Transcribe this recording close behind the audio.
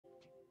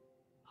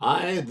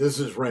Hi, this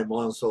is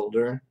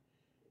Mossholder.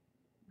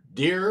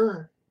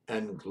 Dear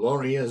and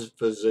Glorious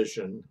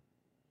Physician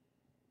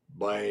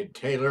by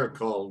Taylor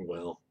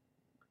Caldwell.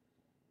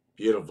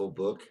 Beautiful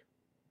book.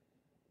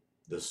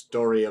 The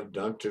Story of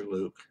Dr.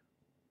 Luke.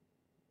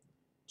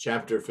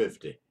 Chapter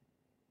 50.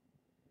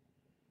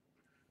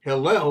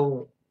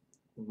 Hillel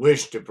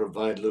wished to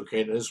provide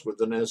Lucanus with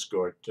an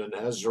escort to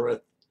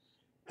Nazareth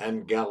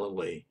and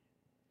Galilee,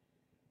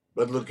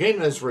 but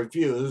Lucanus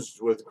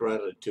refused with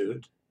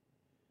gratitude.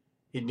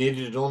 He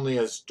needed only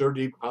a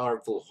sturdy,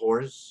 powerful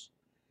horse,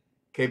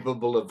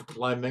 capable of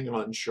climbing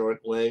on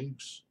short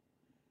legs.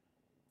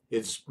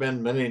 He'd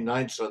spend many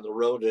nights on the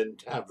road in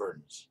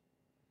taverns.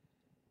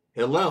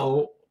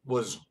 Hillel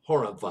was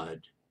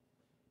horrified.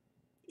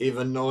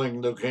 Even knowing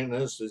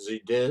Lucanus as he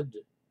did,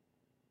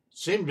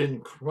 seemed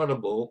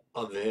incredible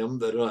of him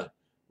that a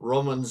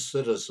Roman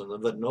citizen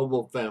of a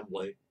noble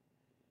family,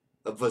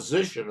 a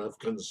physician of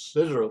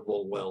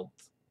considerable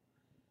wealth,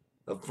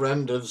 a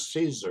friend of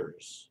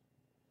Caesar's,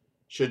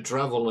 should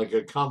travel like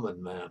a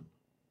common man.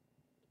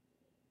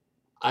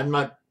 I'm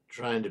not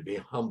trying to be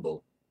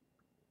humble,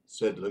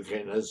 said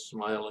Lucanus,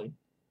 smiling.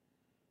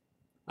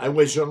 I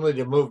wish only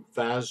to move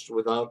fast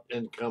without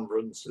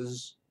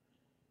encumbrances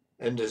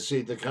and to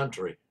see the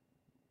country.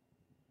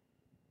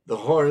 The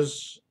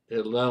horse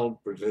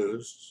Hillel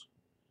produced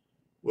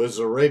was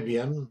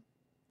Arabian,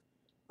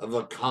 of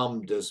a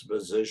calm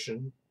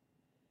disposition,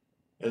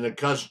 and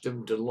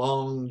accustomed to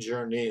long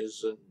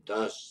journeys in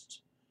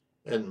dust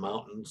and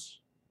mountains.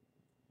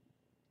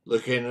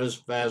 Lucanus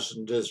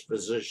fastened his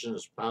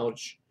physician's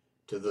pouch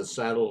to the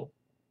saddle,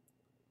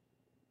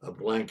 a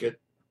blanket,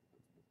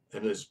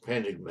 and his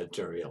painting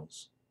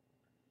materials.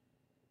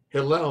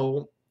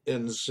 Hillel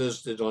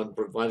insisted on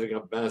providing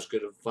a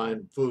basket of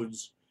fine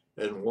foods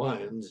and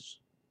wines.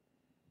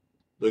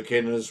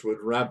 Lucanus would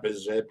wrap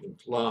his head in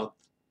cloth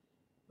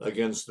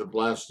against the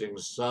blasting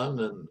sun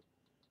and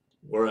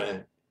wear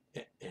a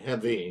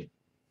heavy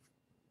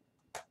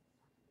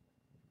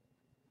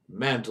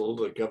mantle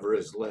to cover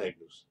his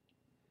legs.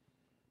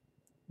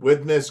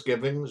 With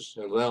misgivings,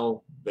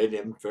 Hillel bade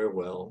him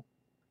farewell,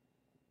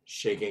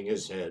 shaking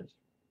his head.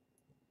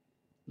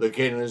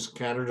 Lucanus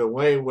cantered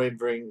away,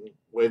 waving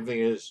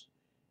his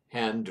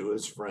hand to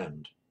his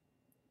friend.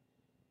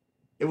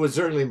 It was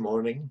early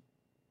morning.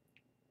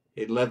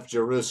 He left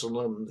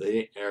Jerusalem.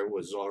 The air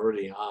was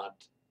already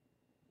hot.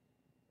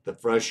 The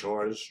fresh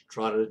horse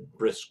trotted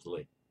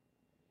briskly.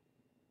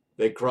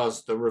 They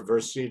crossed the river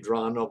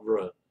Cedron over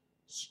a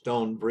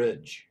stone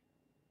bridge.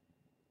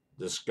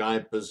 The sky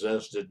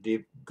possessed a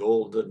deep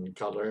golden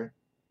color,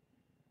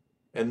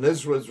 and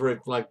this was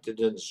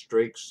reflected in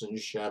streaks and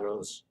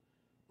shadows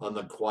on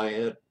the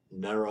quiet,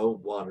 narrow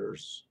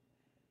waters,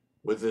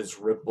 with its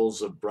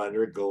ripples of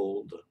brighter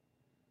gold.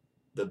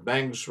 The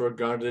banks were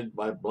guarded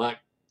by black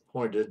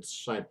pointed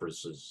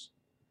cypresses.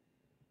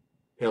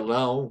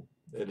 Hillel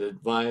had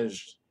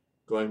advised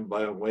going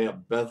by way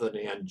of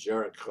Bethany and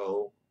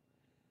Jericho,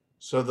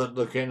 so that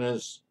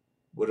Lucanus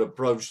would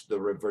approach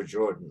the river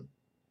Jordan,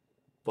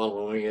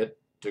 following it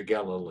to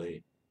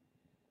Galilee,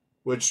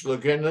 which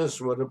Lucanus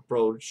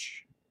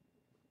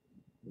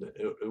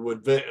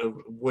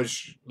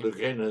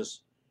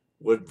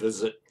would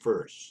visit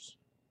first.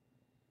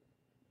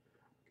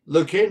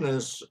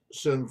 Lucanus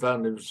soon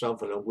found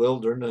himself in a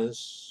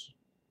wilderness,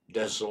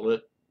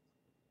 desolate,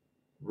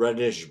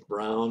 reddish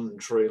brown,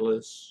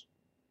 treeless,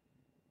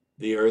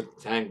 the earth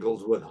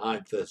tangled with high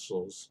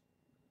thistles,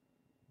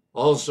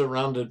 all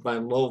surrounded by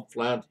low,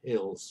 flat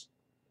hills,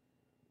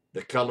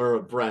 the color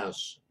of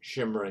brass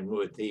shimmering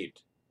with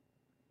heat.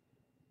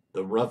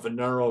 The rough and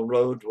narrow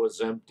road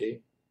was empty,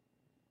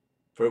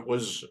 for it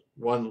was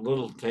one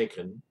little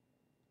taken,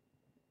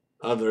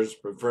 others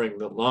preferring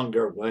the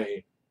longer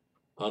way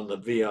on the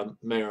Via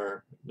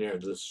Mare near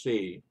the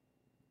sea.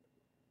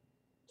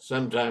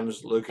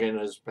 Sometimes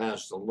Lucanus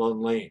passed a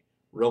lonely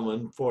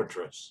Roman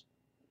fortress,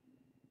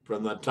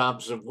 from the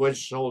tops of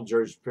which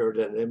soldiers peered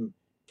at him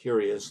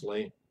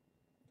curiously.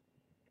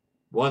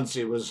 Once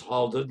he was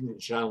halted and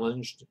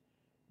challenged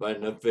by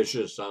an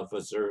officious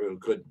officer who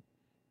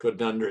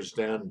couldn't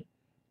understand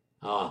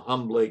how a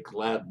humbly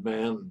clad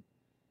man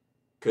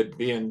could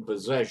be in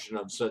possession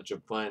of such a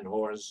fine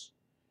horse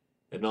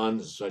and on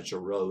such a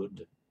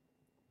road.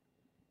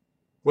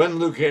 When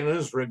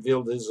Lucanus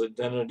revealed his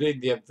identity,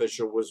 the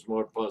official was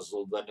more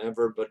puzzled than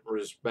ever, but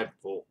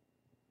respectful.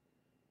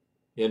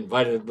 He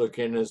invited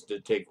Lucanus to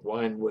take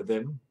wine with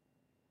him,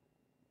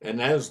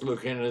 and as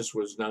Lucanus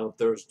was now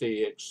thirsty,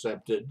 he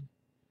accepted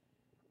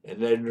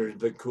and entered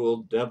the cool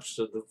depths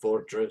of the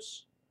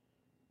fortress,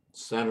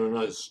 sat on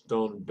a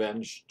stone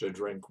bench to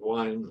drink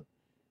wine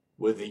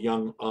with a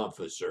young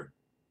officer.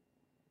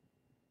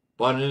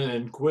 Upon an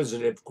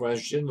inquisitive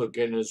question,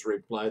 Lucanus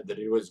replied that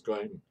he was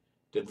going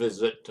to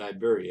visit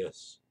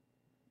Tiberius.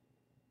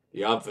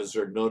 The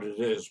officer noted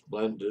his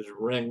splendid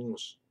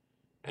rings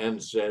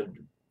and said,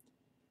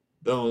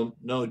 though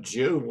no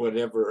Jew would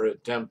ever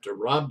attempt to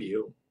rob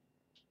you,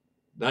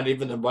 not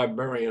even the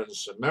barbarian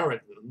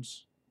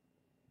Samaritans,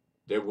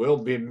 there will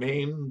be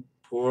mean,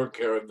 poor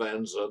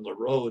caravans on the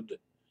road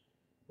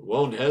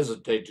won't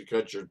hesitate to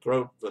cut your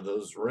throat for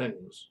those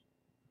rings.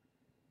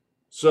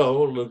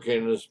 So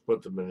Lucanus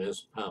put them in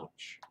his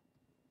pouch.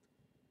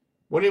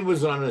 When he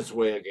was on his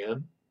way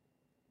again,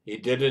 he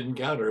did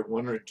encounter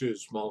one or two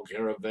small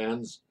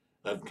caravans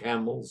of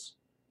camels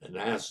and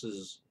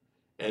asses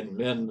and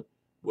men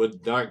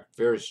with dark,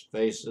 fierce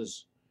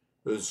faces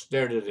who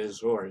stared at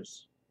his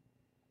horse.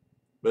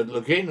 But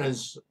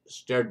Lucanus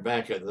stared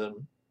back at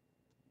them.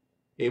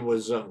 He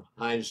was of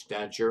high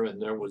stature,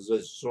 and there was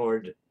a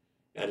sword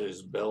at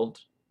his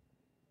belt,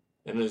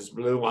 and his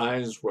blue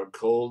eyes were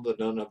cold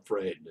and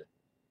unafraid.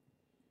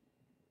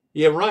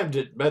 He arrived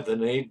at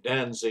Bethany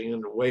dancing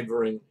in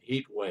wavering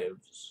heat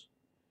waves.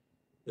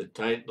 The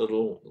tight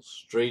little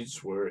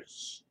streets were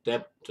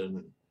stepped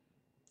and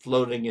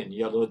floating in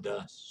yellow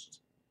dust,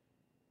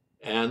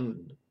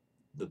 and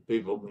the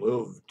people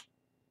moved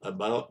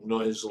about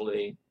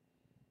noisily,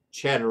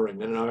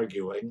 chattering and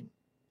arguing,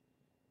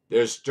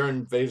 their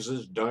stern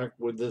faces dark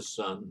with the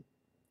sun,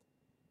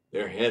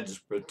 their heads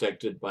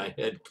protected by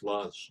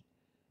headcloths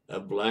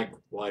of black,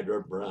 white,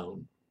 or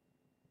brown,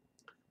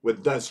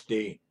 with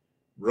dusty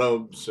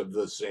robes of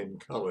the same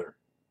color.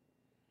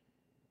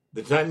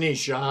 The tiny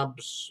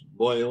shops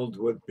boiled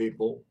with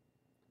people,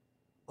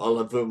 all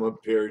of whom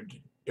appeared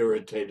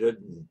irritated,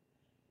 and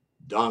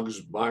dogs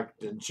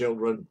barked and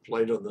children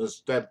played on the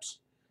steps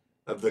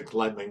of the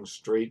climbing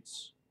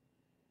streets,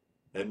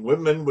 and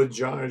women with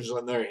jars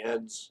on their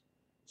heads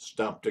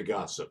stopped to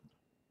gossip.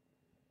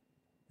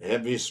 The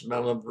heavy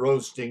smell of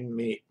roasting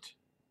meat,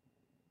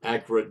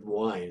 acrid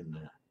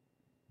wine,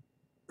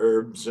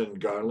 herbs and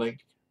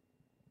garlic,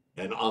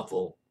 and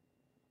offal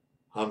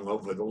hung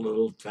over the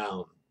little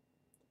town,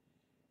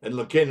 and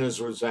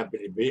Lucanus was happy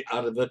to be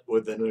out of it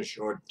within a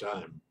short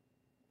time.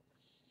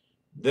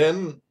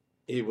 Then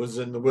he was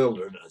in the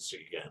wilderness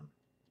again.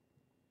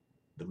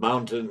 The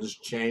mountains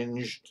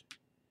changed,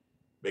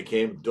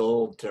 became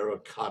dull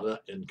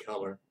terracotta in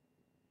color,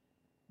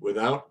 with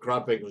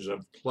outcroppings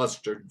of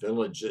clustered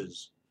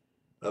villages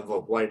of a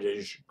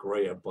whitish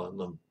gray upon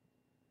them.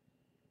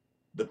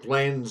 The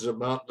plains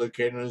about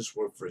Lucanus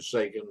were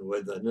forsaken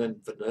with an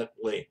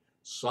infinitely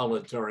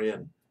solitary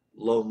and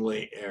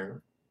lonely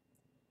air,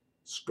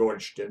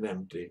 scorched and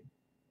empty.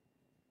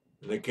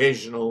 An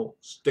occasional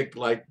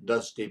stick-like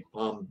dusty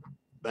palm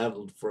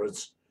battled for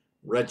its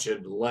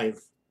wretched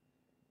life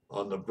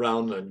on the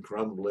brown and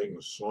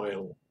crumbling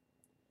soil,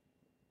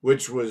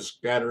 which was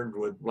scattered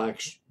with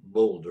black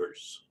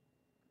boulders,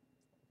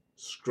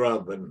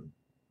 scrub and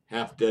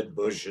half-dead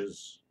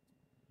bushes,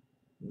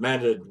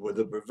 matted with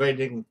the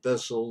pervading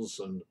thistles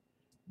and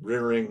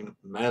rearing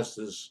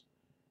masses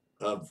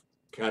of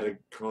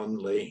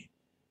cataconly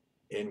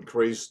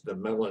increased the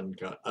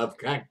melancholy of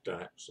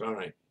cacti,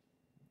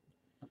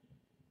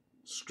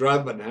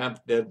 Scrub and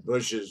half-dead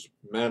bushes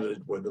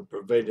matted with the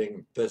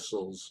pervading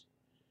thistles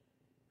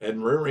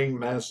and rearing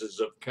masses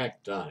of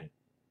cacti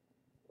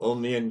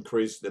only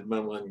increased the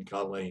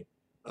melancholy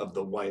of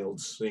the wild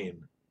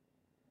scene.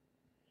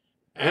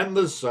 And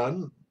the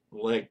sun,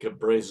 like a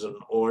brazen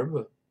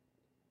orb,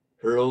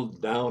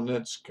 hurled down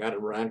its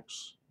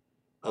cataracts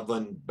of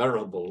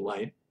unbearable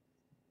light.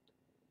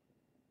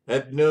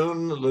 At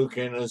noon,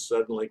 Lucanus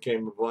suddenly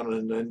came upon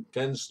an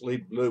intensely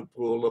blue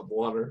pool of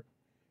water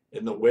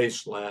in the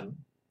wasteland,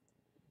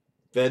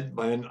 fed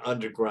by an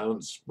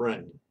underground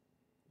spring.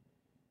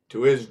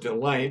 To his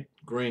delight,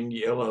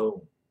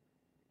 green-yellow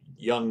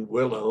young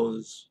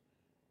willows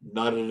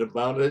nodded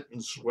about it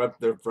and swept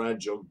their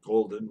fragile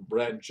golden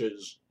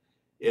branches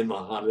in the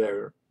hot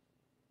air.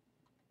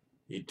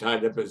 He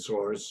tied up his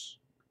horse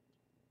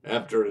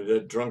after it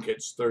had drunk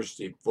its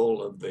thirsty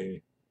full of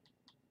the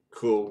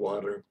cool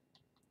water,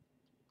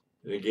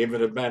 and he gave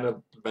it a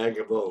bag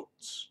of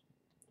oats.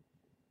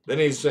 Then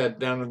he sat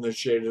down in the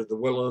shade of the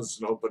willows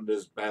and opened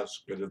his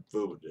basket of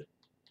food.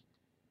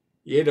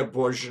 He ate a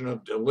portion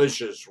of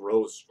delicious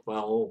roast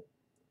fowl,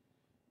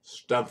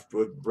 stuffed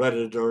with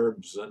breaded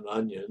herbs and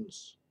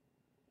onions,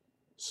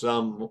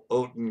 some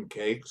oaten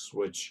cakes,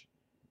 which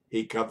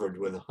he covered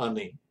with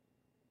honey,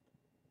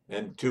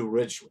 and two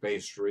rich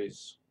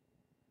pastries.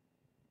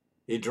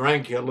 He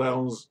drank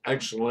Hillel's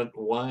excellent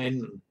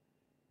wine,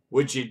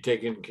 which he'd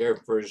taken care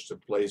first to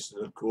place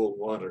in the cool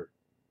water.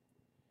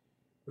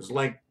 It was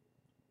like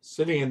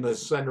sitting in the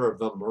center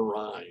of a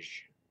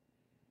mirage,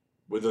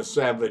 with a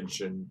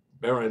savage and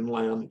barren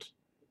land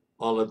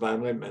all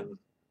about him and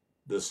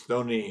the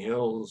stony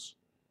hills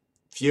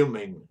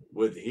fuming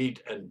with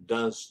heat and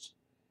dust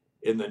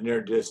in the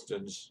near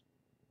distance.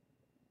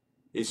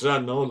 He saw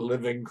no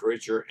living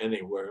creature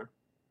anywhere.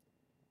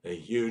 A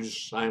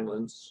huge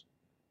silence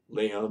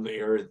lay on the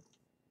earth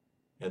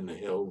and the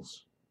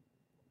hills.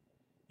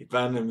 He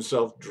found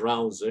himself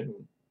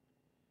drowsing,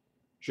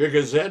 shook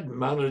his head, and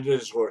mounted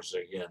his horse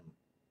again.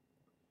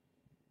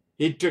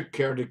 He took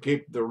care to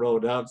keep the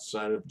road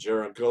outside of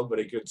Jericho, but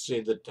he could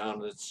see the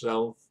town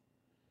itself,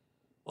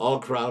 all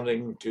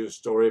crowding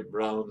two-story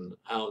brown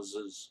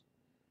houses,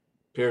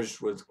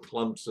 pierced with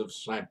clumps of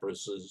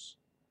cypresses,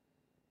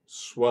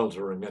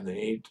 sweltering in the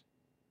heat,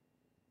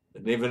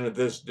 and even at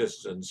this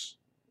distance,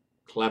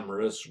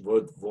 clamorous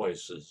with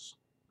voices.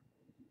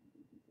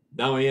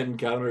 Now he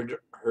encountered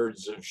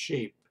herds of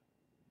sheep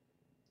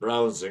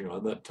browsing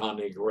on the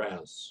tawny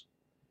grass,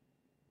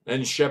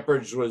 and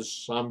shepherds with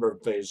somber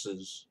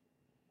faces,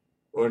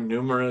 or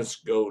numerous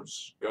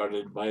goats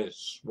guarded by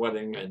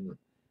sweating and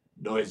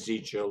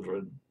noisy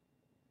children.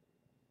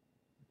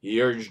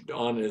 He urged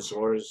on his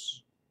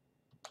horse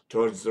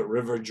towards the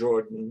river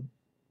Jordan,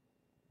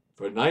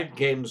 for night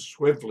came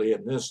swiftly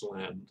in this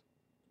land,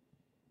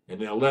 and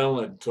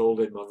Hillel had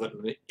told him of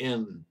an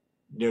inn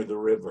near the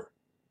river.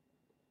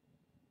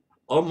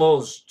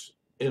 Almost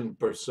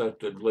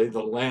imperceptibly,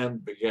 the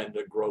land began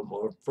to grow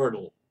more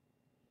fertile.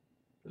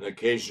 An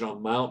occasional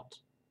mount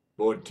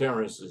bore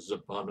terraces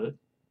upon it,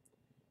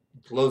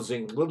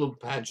 enclosing little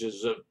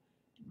patches of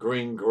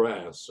green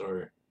grass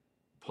or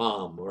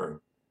palm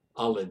or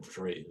olive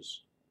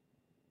trees,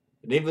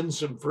 and even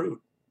some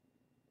fruit.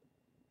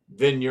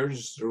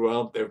 Vineyards threw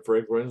out their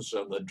fragrance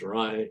on the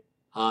dry,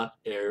 hot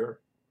air.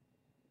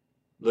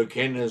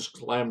 Lucanus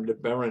climbed a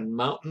barren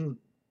mountain,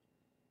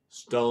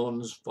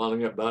 stones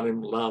falling about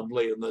him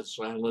loudly in the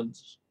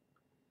silence.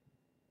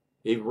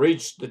 He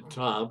reached the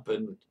top,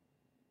 and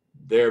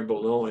there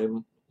below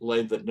him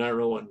lay the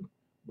narrow and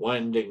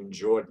winding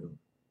Jordan,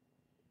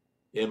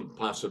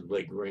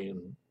 impossibly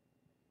green,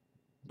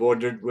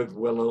 bordered with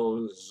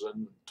willows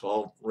and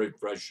tall,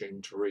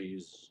 refreshing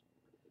trees.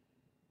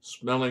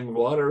 Smelling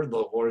water,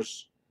 the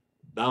horse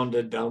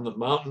bounded down the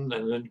mountain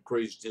and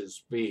increased his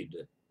speed.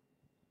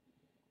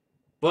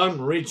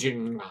 Upon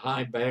reaching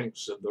high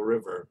banks of the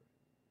river,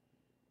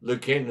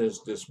 Lucanus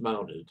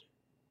dismounted,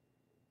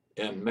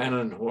 and man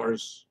and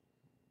horse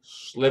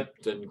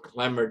slipped and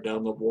clambered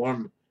down the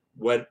warm,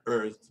 wet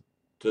earth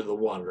to the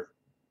water.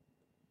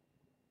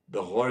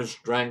 The horse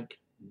drank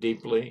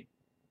deeply.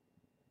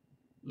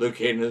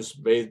 Lucanus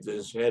bathed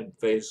his head,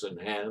 face, and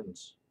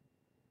hands.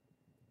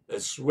 A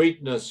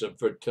sweetness of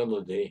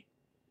fertility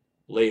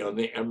lay on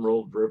the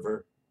emerald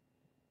river,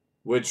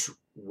 which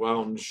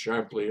wound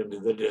sharply into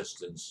the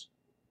distance.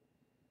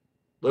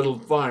 Little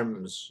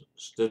farms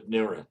stood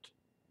near it,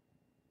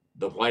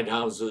 the white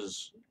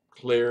houses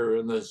clear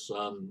in the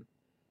sun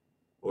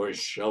or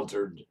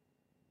sheltered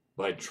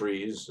by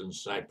trees and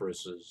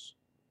cypresses.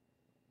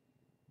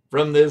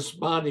 From this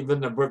spot,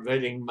 even the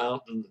pervading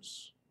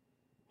mountains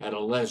had a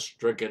less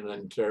stricken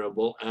and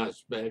terrible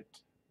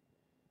aspect.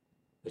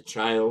 A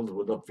child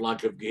with a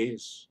flock of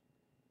geese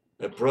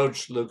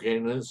approached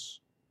Lucanus,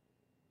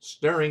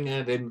 staring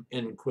at him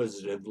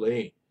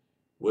inquisitively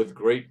with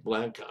great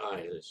black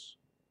eyes.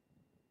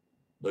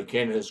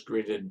 Lucanus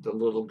greeted the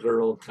little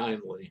girl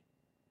kindly.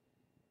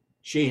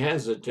 She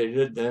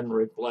hesitated, then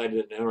replied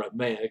in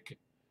Aramaic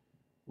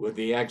with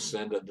the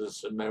accent of the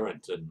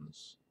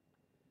Samaritans.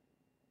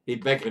 He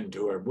beckoned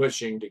to her,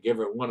 wishing to give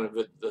her one of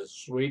the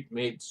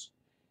sweetmeats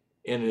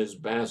in his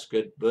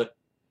basket, but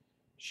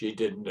she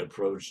didn't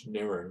approach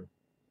nearer.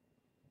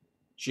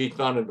 She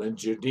thought him a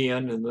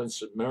Judean, and the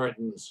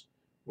Samaritans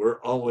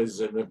were always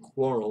in a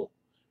quarrel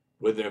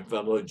with their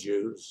fellow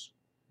Jews,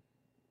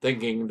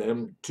 thinking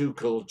them too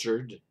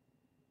cultured,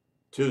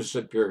 too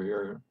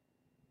superior,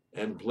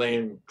 and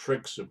playing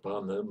tricks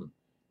upon them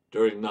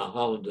during the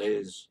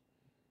holidays,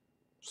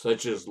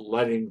 such as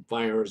lighting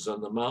fires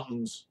on the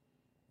mountains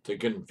to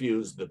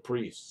confuse the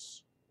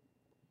priests.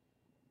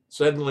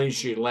 Suddenly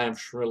she laughed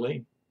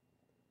shrilly,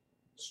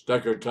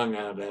 stuck her tongue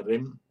out at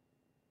him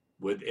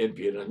with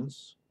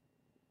impudence,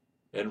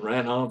 and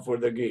ran off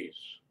with the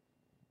geese,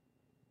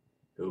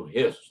 who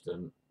hissed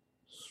and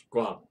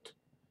squawked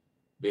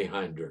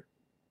behind her.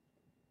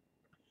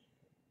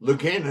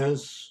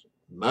 Lucanus,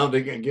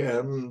 mounting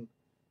again,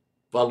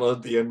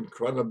 followed the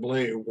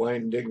incredibly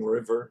winding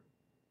river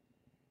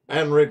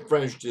and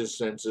refreshed his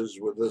senses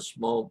with the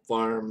small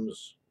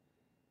farms,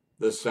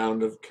 the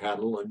sound of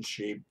cattle and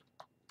sheep,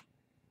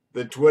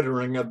 the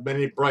twittering of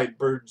many bright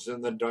birds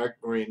in the dark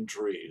green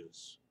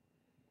trees,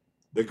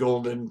 the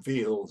golden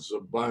fields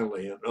of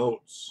barley and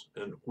oats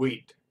and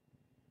wheat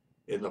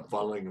in the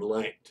falling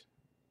light,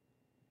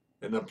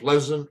 and the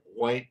pleasant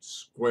white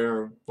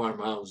square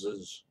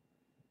farmhouses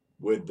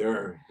with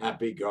their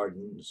happy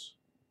gardens.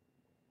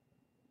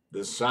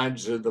 The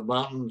sides of the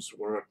mountains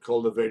were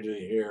cultivated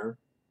here.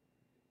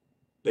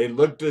 They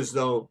looked as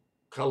though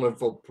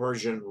colorful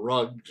Persian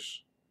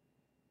rugs,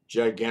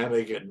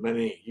 gigantic and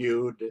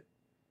many-hued,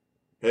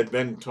 had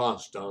been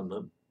tossed on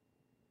them.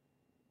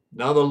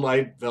 Now the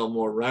light fell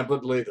more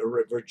rapidly. The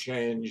river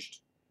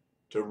changed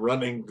to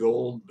running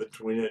gold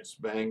between its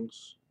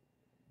banks.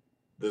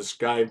 The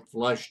sky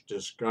flushed to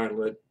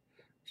scarlet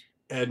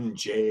and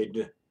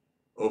jade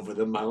over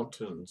the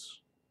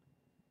mountains.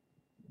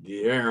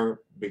 The air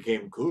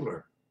became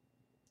cooler.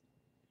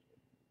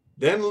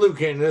 Then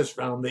Lucanus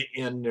found the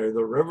inn near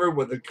the river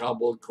with a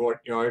cobbled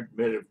courtyard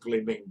made of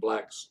gleaming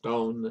black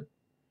stone.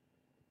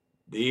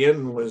 The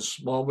inn was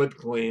small but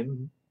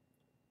clean,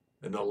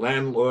 and the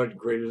landlord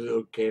greeted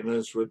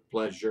Lucanus with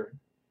pleasure,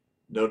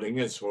 noting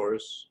his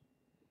horse.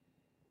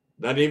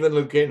 Not even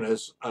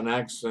Lucanus'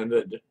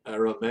 unaccented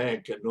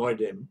Aramaic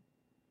annoyed him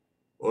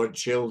or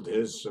chilled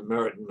his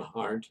Samaritan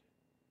heart.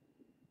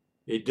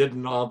 He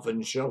didn't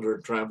often shelter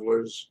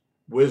travelers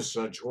with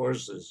such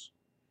horses,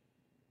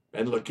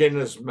 and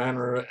Lucanus'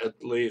 manner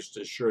at least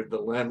assured the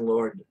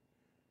landlord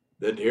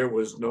that here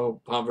was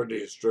no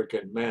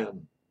poverty-stricken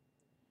man.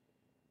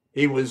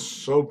 He was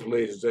so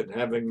pleased at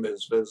having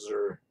this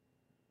visitor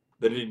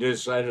that he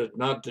decided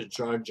not to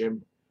charge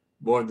him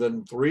more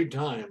than 3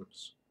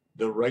 times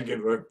the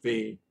regular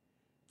fee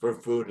for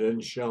food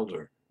and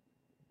shelter.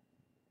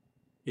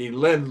 He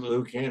led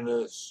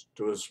Lucanus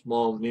to a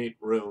small, neat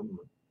room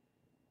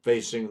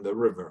facing the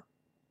river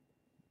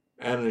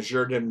and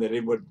assured him that he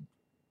would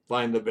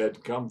find the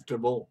bed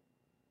comfortable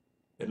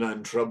and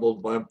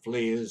untroubled by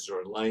fleas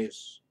or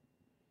lice.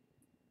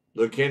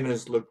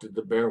 Lucanus looked at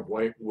the bare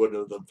white wood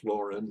of the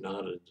floor and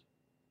nodded.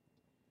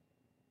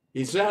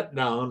 He sat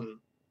down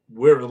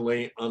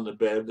wearily on the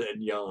bed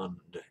and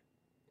yawned.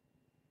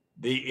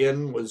 The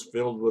inn was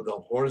filled with the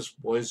hoarse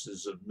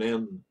voices of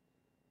men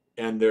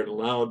and their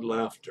loud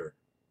laughter.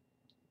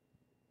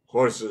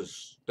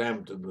 Horses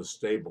stamped in the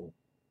stable.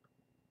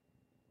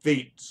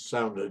 Feet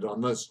sounded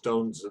on the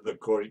stones of the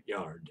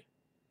courtyard.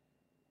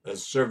 A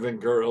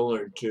servant girl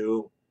or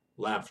two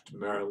laughed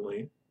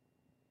merrily.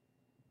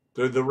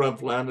 Through the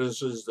rough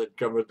lattices that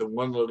covered the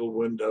one little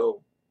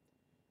window,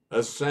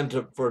 a scent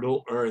of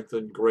fertile earth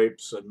and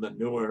grapes and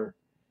manure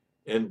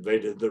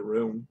invaded the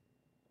room,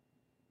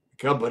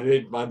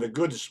 accompanied by the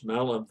good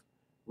smell of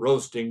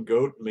roasting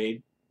goat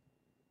meat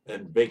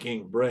and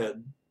baking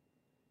bread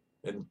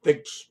and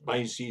thick,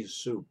 spicy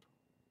soup.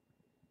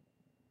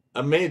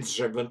 A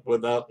maidservant,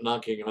 without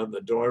knocking on the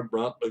door,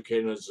 brought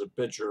Lucanus a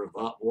pitcher of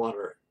hot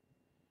water,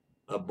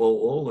 a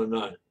bowl, and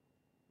a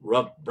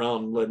rough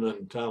brown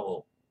linen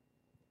towel.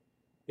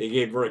 He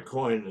gave her a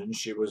coin, and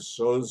she was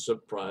so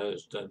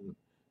surprised and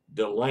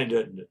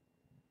delighted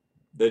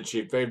that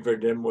she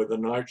favored him with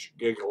an arch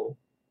giggle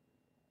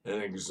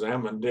and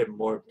examined him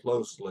more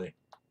closely.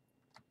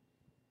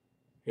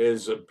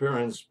 His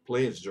appearance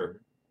pleased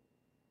her,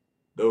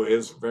 though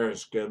his fair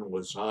skin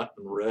was hot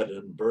and red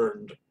and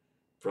burned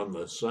from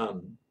the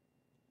sun.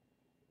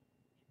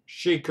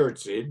 She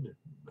curtsied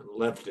and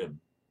left him,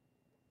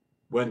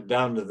 went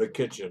down to the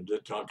kitchen to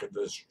talk to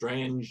the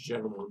strange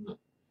gentleman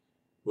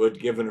who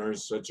had given her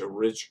such a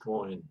rich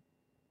coin.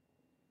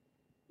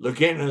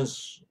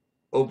 Lucanus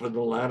opened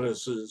the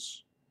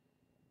lattices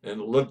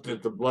and looked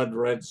at the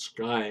blood-red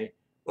sky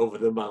over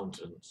the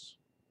mountains.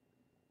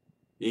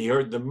 He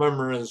heard the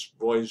murmurous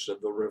voice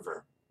of the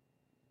river,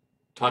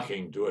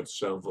 talking to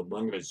itself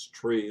among its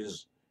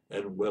trees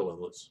and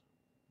willows.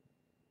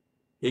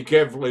 He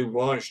carefully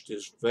washed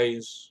his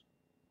face,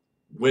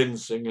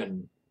 wincing,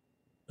 and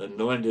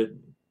anointed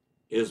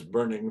his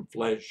burning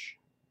flesh.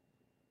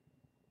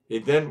 He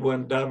then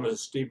went down a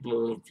steep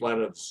little flight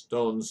of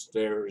stone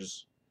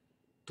stairs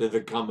to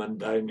the common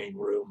dining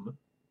room,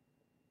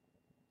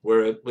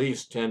 where at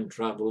least 10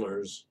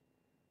 travelers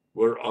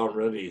were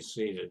already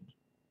seated.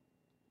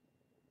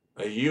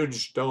 A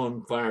huge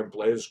stone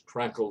fireplace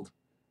crackled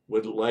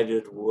with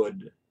lighted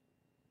wood,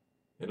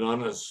 and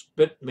on a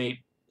spit meat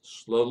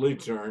slowly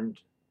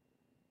turned,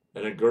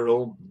 and a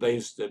girl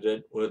basted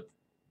it with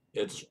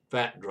its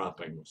fat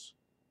droppings.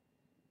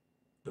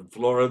 The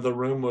floor of the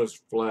room was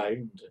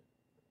flagged,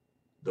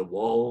 the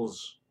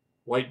walls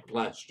white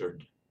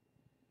plastered.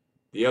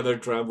 The other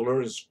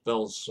travelers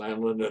fell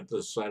silent at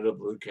the sight of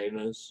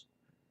Lucanus,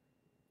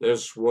 their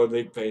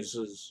swarthy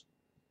faces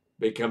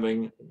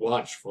becoming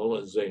watchful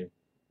as they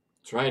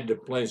tried to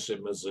place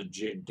him as a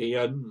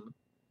Judean,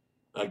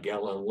 a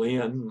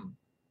Galilean,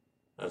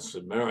 a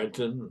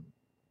Samaritan.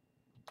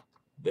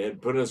 They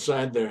had put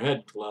aside their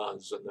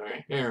headcloths, and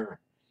their hair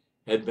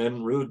had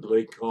been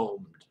rudely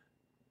combed.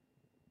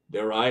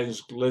 Their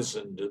eyes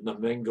glistened in the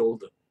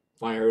mingled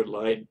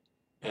firelight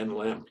and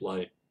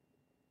lamplight.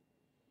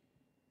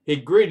 He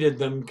greeted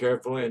them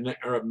carefully in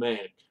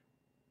Aramaic.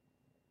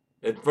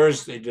 At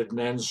first they didn't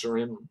answer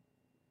him.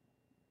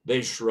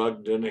 They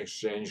shrugged and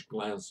exchanged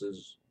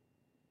glances.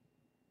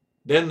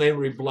 Then they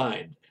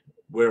replied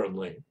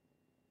wearily.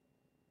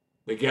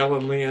 The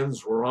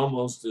Galileans were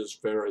almost as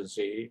fair as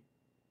he,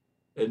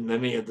 and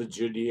many of the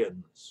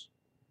Judeans.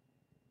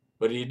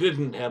 But he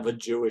didn't have a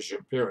Jewish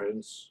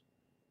appearance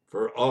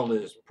for all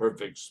his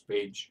perfect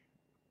speech.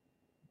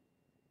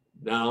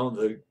 Now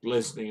the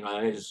glistening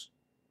eyes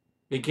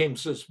became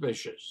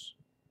suspicious.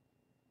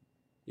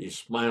 He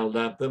smiled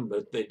at them,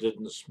 but they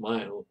didn't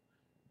smile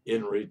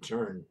in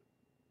return.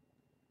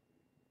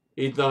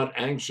 He thought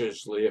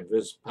anxiously of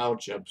his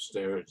pouch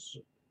upstairs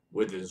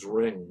with his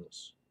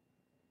rings.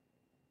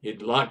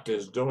 He'd locked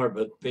his door,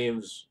 but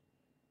thieves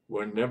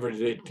were never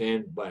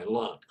detained by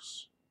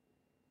locks.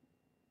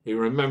 He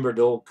remembered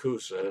old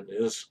Kusa and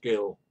his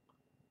skill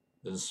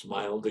and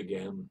smiled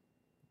again.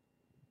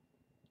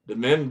 The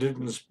men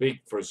didn't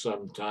speak for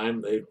some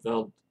time. They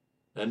felt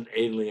an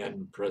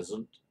alien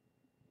present.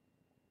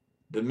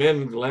 The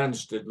men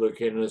glanced at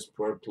Lucanus'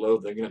 poor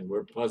clothing and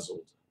were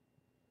puzzled.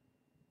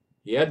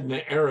 He had an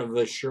air of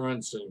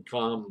assurance and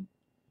calm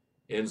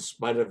in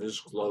spite of his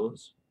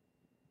clothes.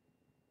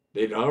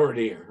 They'd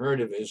already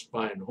heard of his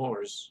fine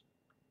horse.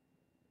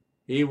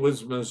 He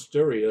was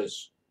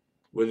mysterious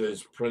with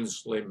his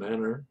princely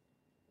manner,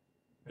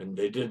 and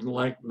they didn't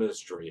like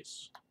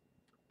mysteries.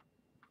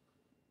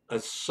 A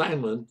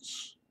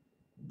silence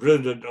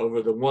brooded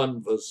over the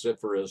one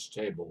vociferous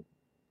table.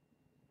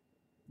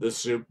 The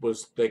soup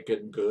was thick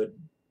and good,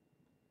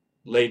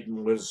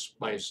 laden with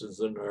spices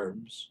and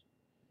herbs,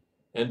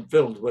 and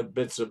filled with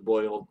bits of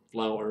boiled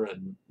flour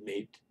and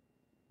meat.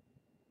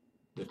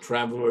 The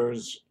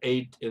travelers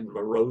ate in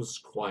morose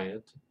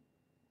quiet,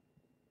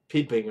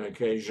 peeping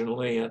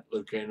occasionally at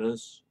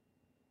Lucanus,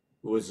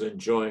 who was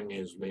enjoying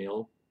his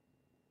meal.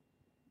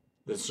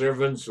 The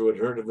servants who had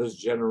heard of his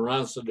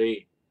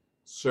generosity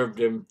served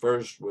him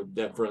first with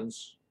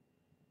deference,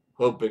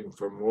 hoping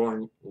for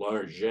more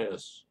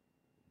largesse.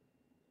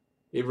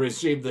 He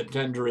received the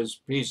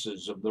tenderest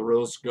pieces of the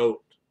roast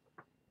goat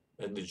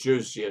and the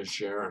juiciest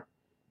share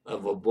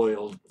of a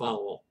boiled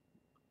fowl.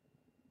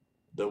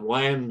 The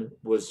wine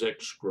was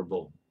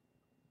execrable,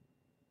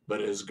 but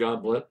his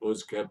goblet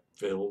was kept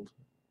filled.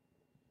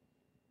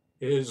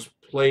 His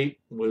plate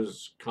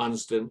was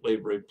constantly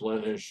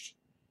replenished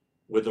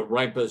with the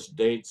ripest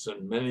dates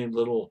and many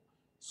little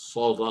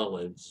salt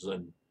olives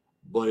and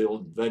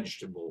boiled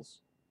vegetables.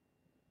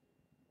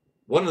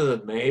 One of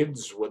the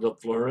maids, with a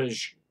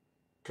flourish,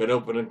 could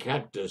open a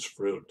cactus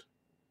fruit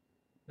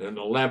and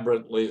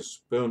elaborately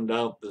spooned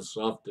out the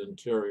soft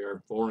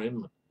interior for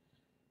him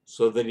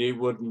so that he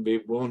wouldn't be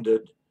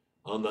wounded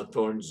on the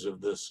thorns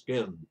of the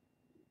skin.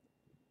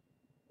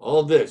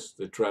 All this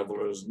the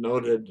travelers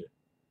noted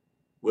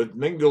with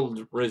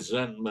mingled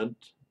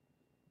resentment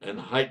and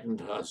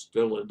heightened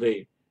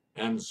hostility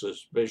and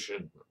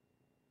suspicion.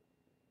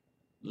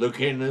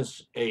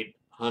 Lucanus ate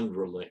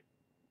hungrily.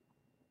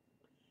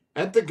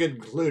 At the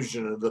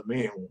conclusion of the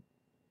meal,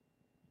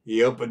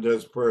 he opened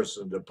his purse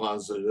and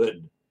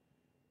deposited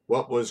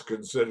what was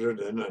considered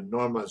an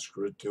enormous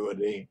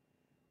gratuity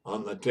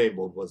on the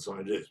table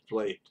beside his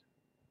plate.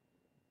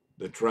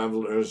 The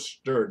travelers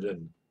stirred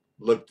and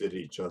looked at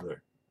each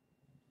other.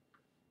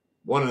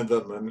 One of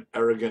them, an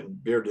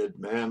arrogant bearded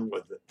man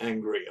with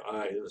angry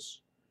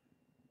eyes,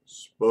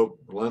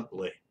 spoke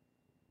bluntly.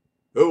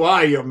 "Who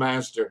are you,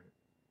 master?"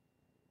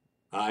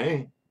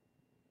 "I'm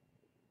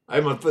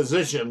a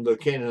physician,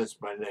 Lucanus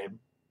by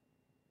name."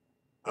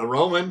 "A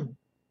Roman?"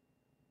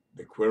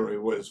 The query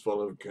was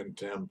full of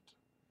contempt.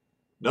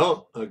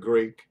 "No, a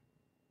Greek."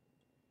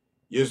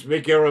 "You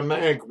speak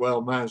Aramaic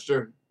well,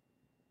 master."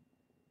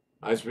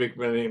 "I speak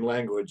many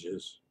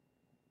languages."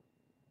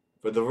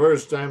 For the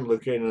first time,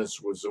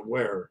 Lucanus was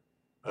aware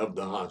of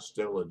the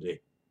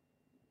hostility.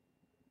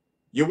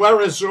 "You wear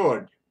a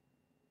sword.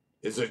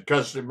 Is it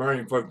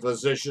customary for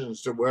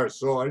physicians to wear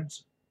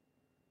swords?"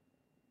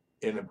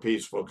 "In a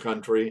peaceful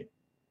country,"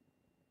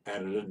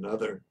 added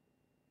another.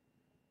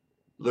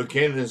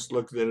 Lucanus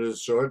looked at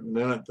his sword and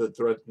then at the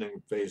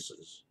threatening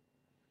faces.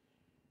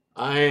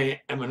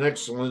 "I am an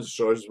excellent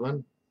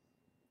swordsman.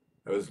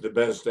 I was the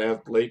best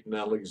athlete in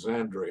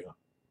Alexandria."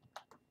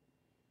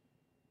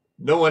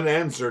 No one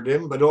answered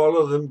him, but all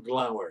of them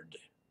glowered.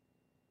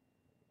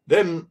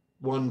 Then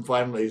one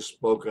finally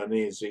spoke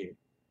uneasy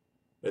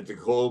at the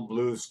cold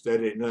blue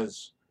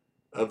steadiness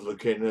of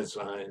Lucanus'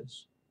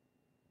 eyes.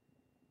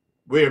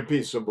 "We are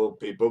peaceable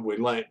people. We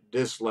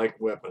dislike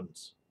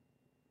weapons."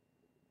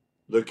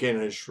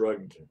 Lucanus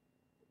shrugged.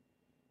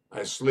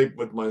 "I sleep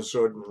with my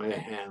sword in my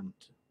hand,"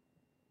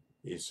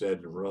 he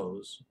said and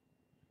rose.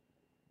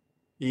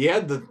 He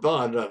had the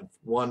thought of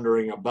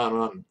wandering about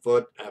on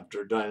foot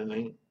after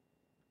dining.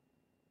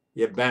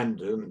 He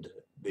abandoned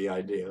the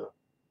idea.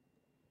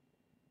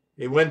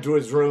 He went to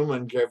his room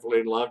and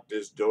carefully locked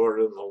his door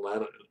and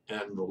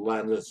the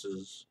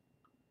lattices.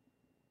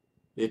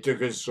 He took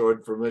his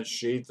sword from its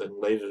sheath and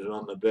laid it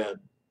on the bed.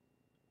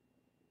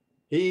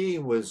 He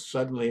was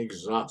suddenly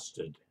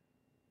exhausted.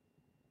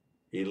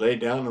 He lay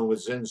down and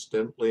was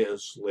instantly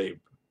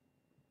asleep.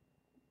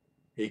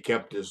 He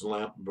kept his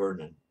lamp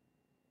burning.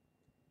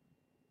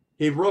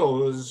 He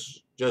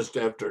rose just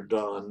after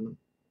dawn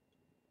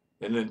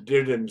and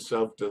endeared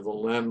himself to the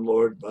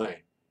landlord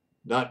by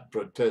not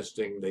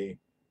protesting the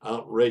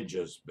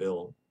outrageous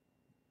bill.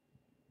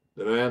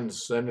 The man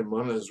sent him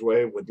on his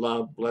way with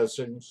loud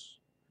blessings,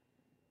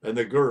 and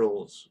the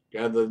girls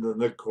gathered in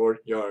the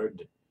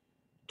courtyard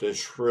to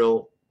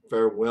shrill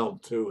farewell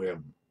to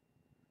him.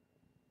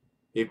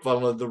 He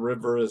followed the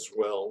river as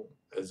well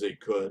as he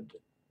could,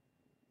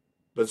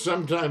 but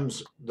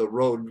sometimes the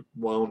road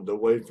wound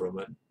away from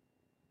it.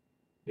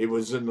 He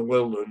was in the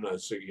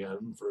wilderness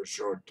again for a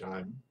short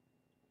time.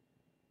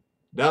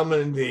 Down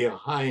in the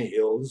high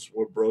hills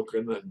were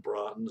broken and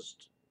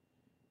bronzed,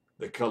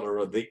 the color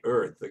of the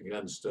earth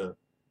against a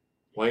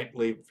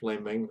whitely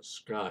flaming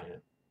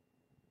sky.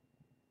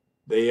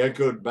 They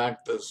echoed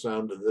back the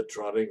sound of the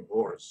trotting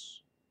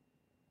horse.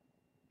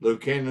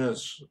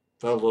 Lucanus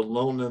felt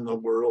alone in the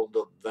world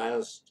of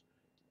vast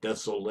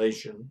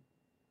desolation.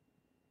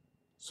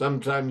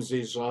 Sometimes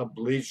he saw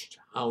bleached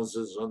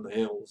houses on the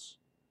hills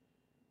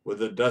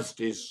with a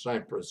dusty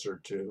cypress or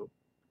two,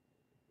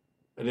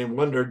 and he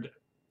wondered,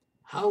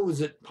 how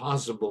was it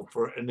possible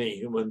for any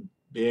human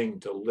being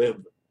to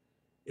live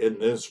in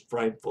this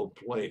frightful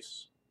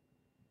place?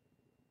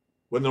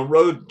 When the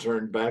road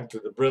turned back to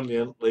the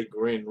brilliantly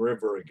green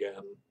river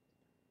again,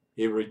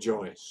 he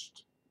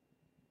rejoiced.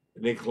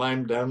 and he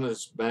climbed down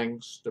its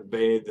banks to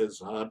bathe his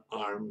hot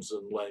arms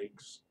and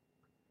legs.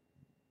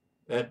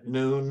 At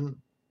noon,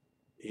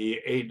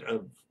 he ate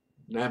of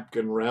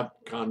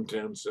napkin-wrapped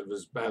contents of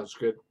his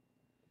basket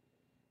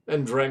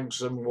and drank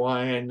some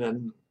wine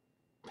and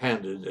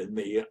panted in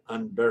the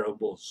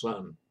unbearable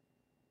sun.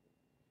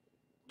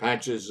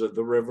 Patches of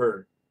the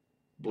river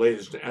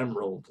blazed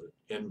emerald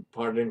in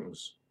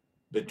partings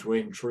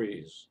between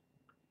trees,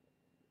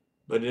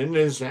 but in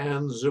his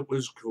hands it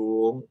was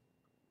cool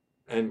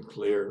and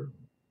clear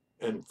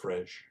and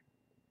fresh.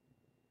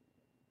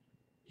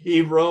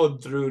 He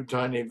rode through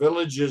tiny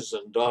villages,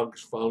 and dogs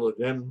followed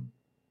him,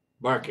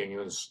 barking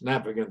and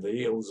snapping at the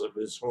heels of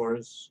his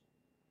horse.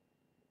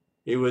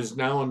 He was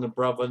now in the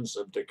province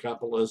of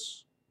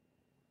Decapolis,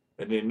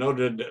 and he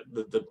noted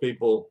that the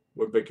people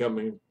were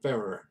becoming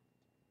fairer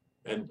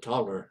and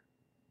taller,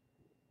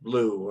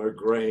 blue or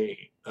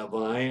gray of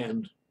eye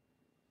and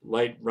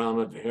light brown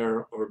of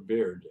hair or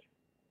beard.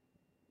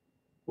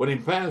 When he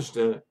passed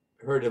a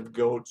herd of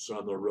goats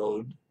on the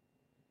road,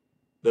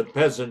 the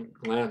peasant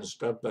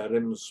glanced up at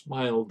him,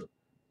 smiled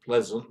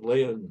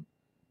pleasantly, and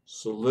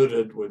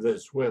saluted with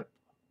his whip.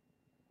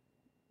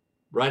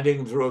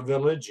 Riding through a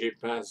village, he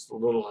passed the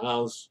little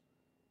house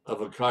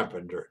of a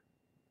carpenter.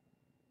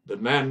 The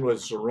man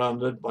was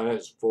surrounded by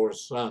his 4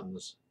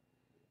 sons,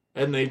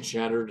 and they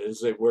chattered as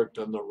they worked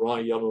on the raw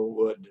yellow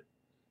wood,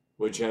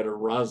 which had a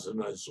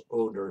resinous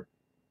odor.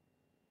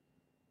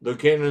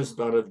 Lucanus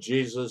thought of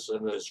Jesus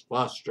and his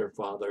foster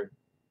father.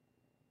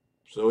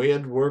 So he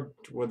had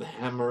worked with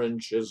hammer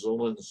and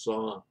chisel and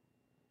saw,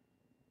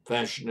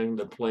 fashioning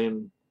the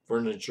plain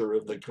furniture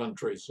of the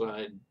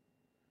countryside.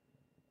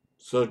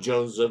 So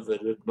Joseph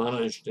had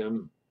admonished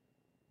him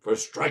for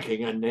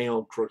striking a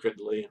nail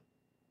crookedly.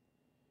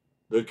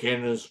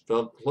 Lucanus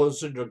felt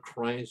closer to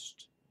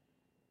Christ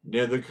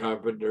near the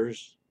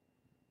carpenters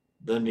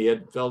than he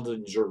had felt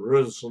in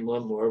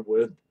Jerusalem or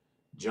with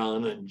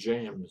John and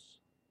James.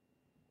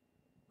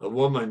 A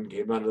woman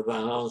came out of the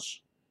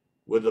house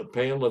with a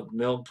pail of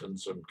milk and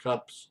some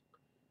cups,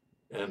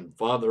 and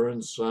father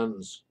and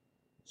sons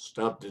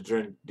stopped to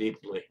drink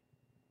deeply.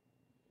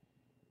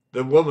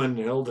 The woman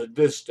held a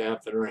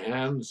distaff in her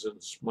hands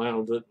and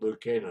smiled at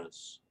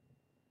Lucanus.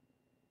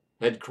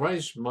 Had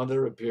Christ's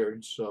mother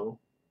appeared so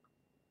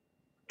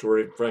to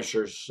refresh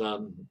her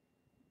son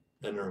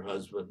and her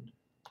husband?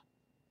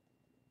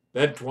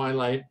 That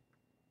twilight,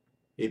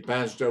 he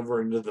passed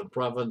over into the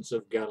province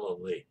of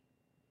Galilee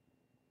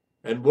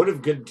and would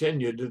have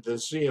continued to the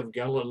Sea of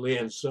Galilee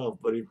itself,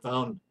 but he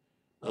found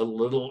a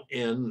little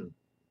inn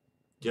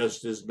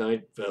just as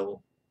night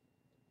fell.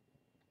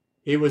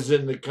 He was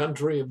in the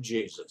country of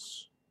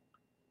Jesus.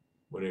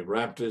 When he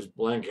wrapped his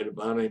blanket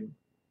about him,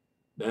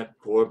 that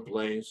poor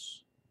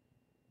place,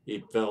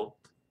 he felt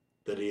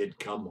that he had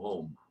come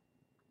home.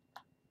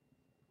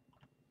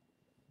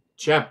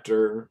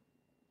 Chapter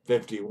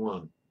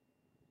 51.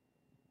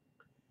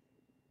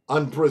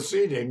 On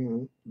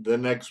proceeding the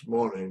next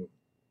morning,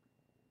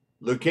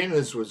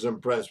 Lucanus was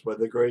impressed by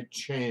the great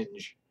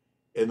change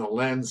in the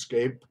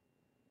landscape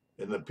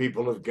and the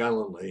people of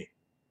Galilee.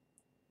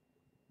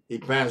 He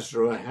passed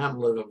through a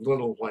hamlet of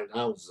little white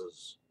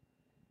houses,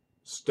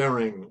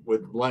 staring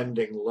with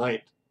blinding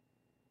light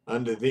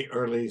under the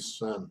early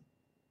sun,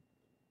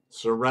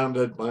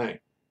 surrounded by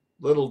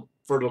little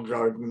fertile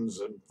gardens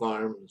and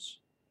farms,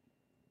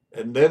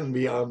 and then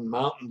beyond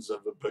mountains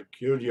of a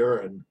peculiar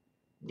and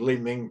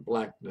gleaming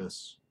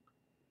blackness,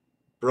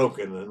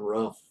 broken and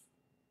rough,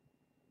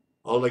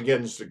 all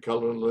against the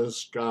colorless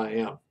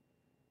sky of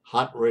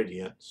hot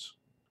radiance.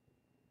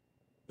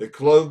 The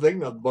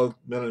clothing of both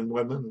men and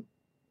women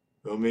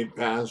whom he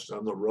passed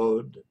on the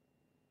road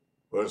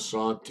or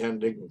saw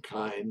tending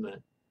kine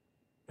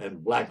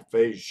and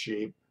black-faced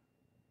sheep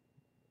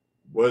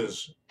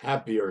was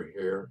happier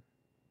here.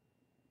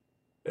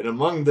 And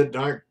among the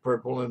dark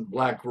purple and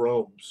black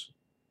robes,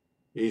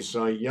 he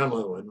saw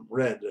yellow and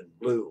red and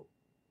blue.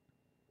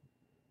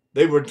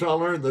 They were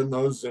taller than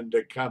those in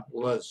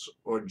Decapolis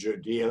or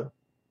Judea,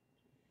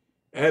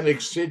 and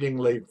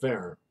exceedingly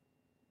fair,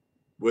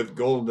 with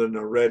golden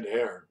or red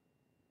hair,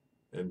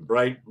 and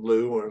bright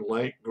blue or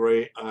light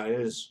gray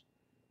eyes,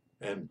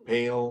 and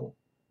pale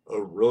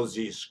or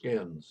rosy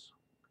skins.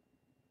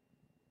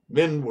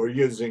 Men were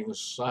using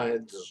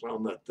scythes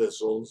on the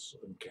thistles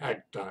and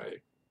cacti,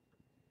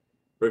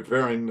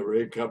 preparing the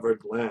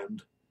recovered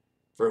land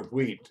for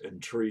wheat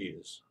and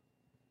trees.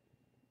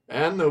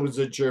 And there was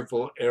a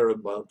cheerful air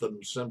about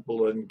them,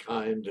 simple and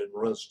kind and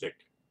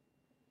rustic.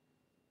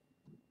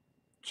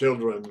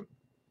 Children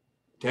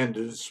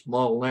tended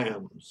small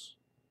lambs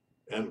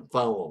and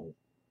fowl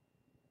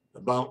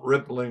about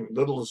rippling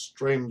little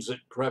streams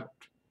that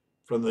crept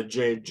from the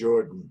jade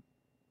Jordan,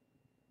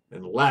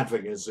 and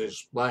laughing as they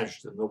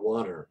splashed in the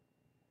water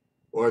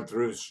or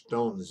threw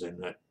stones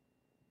in it.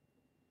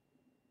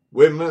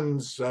 Women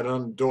sat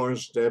on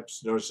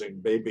doorsteps nursing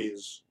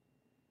babies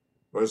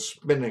or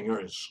spinning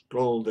or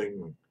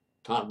scolding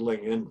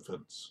toddling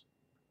infants.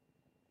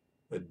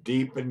 A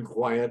deep and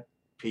quiet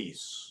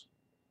peace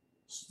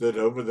stood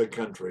over the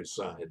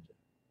countryside,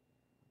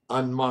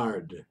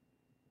 unmarred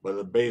by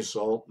the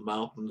basalt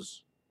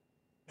mountains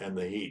and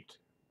the heat.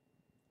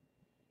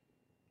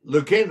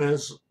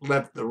 Lucanus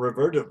left the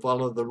river to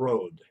follow the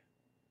road,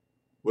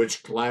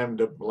 which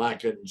climbed a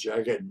black and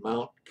jagged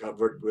mount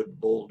covered with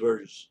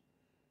boulders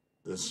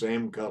the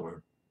same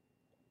color.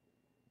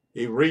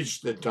 He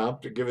reached the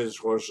top to give his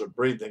horse a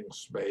breathing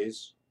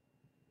space,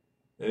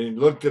 and he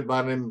looked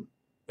about him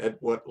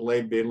at what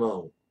lay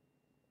below.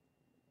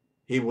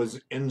 He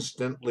was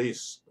instantly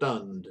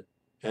stunned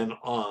and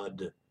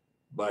awed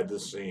by the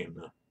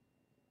scene.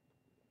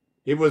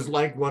 He was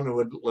like one who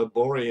had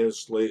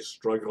laboriously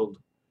struggled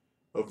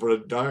over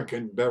a dark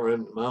and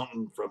barren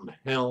mountain from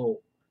hell,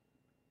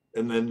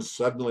 and then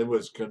suddenly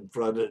was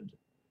confronted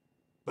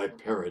by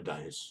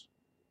paradise,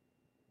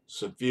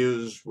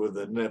 suffused with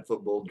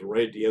ineffable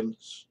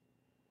radiance.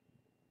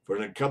 For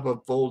in a cup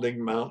of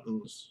folding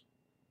mountains,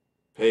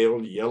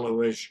 pale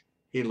yellowish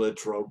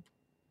heliotrope,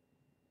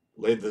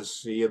 lay the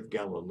Sea of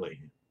Galilee,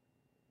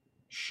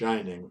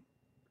 shining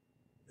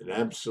and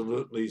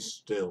absolutely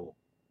still,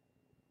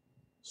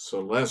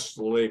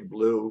 celestially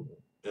blue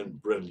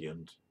and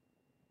brilliant,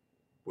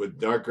 with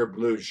darker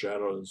blue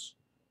shadows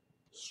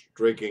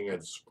streaking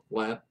its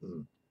flat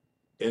and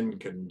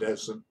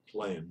incandescent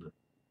plain.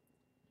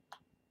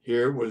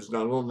 Here was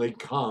not only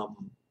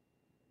calm,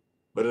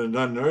 but an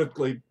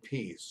unearthly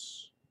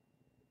peace,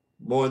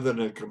 more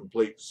than a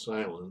complete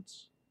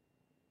silence.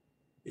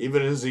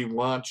 Even as he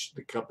watched,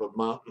 the cup of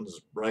mountains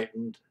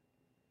brightened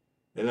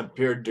and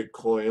appeared to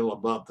coil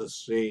about the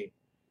sea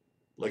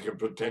like a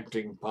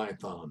protecting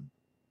python,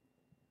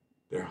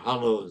 their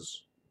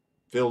hollows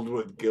filled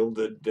with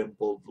gilded,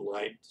 dimpled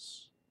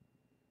lights.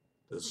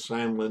 The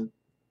silent,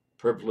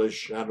 purplish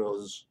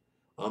shadows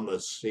on the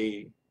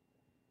sea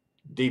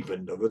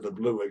deepened over the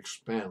blue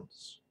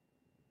expanse.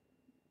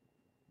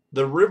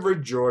 The River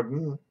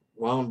Jordan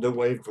wound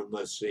away from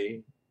the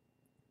sea,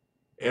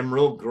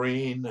 emerald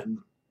green and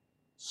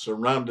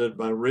surrounded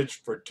by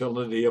rich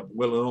fertility of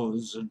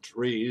willows and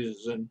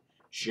trees and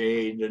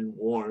shade and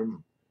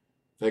warm,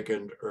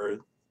 thickened earth.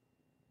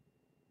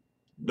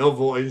 No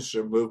voice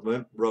or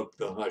movement broke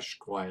the hushed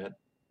quiet,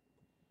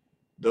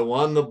 though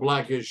on the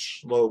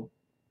blackish slope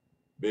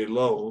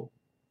below,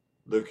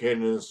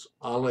 Lucanus'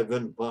 olive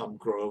and palm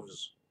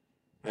groves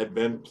had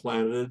been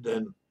planted,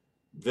 and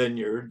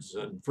vineyards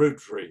and fruit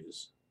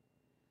trees.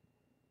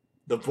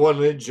 The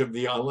foliage of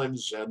the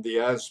olives had the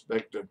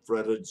aspect of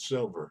fretted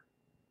silver.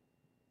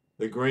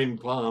 The green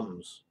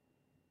palms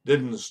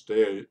didn't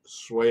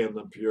sway in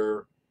the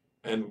pure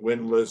and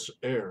windless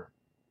air.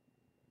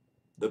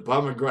 The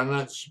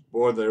pomegranates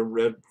bore their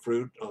red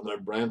fruit on their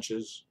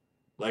branches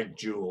like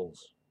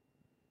jewels.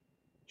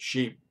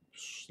 Sheep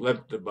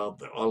slept about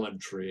the olive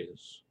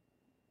trees,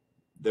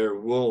 their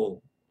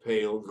wool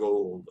pale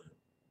gold.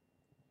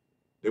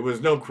 There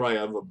was no cry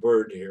of a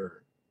bird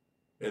here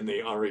in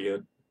the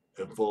aureate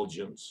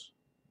effulgence.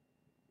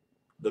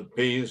 The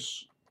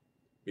peace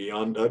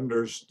beyond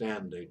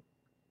understanding,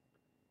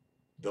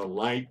 the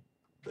light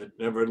that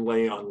never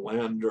lay on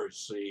land or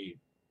sea,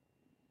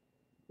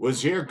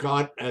 was here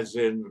caught as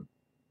in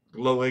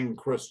glowing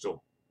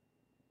crystal,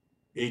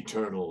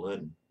 eternal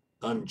and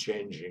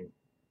unchanging.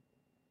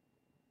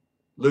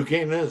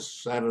 Lucanus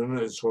sat on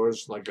his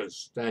horse like a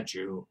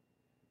statue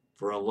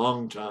for a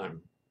long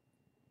time,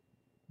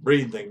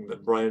 breathing the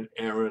bright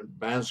air and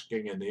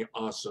basking in the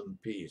awesome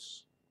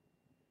peace.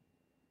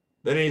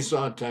 Then he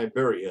saw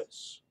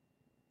Tiberias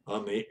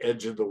on the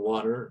edge of the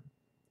water,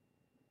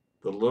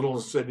 the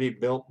little city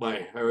built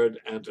by Herod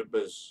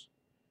Antipas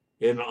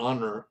in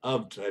honor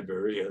of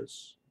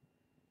Tiberias,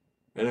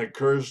 and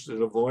accursed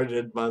and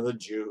avoided by the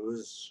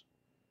Jews,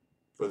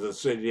 for the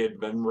city had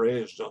been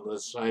raised on the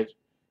site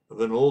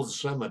of an old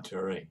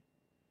cemetery,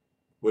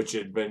 which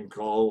had been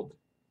called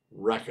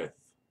Racketh.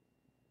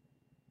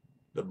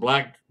 The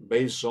black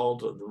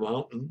basalt of the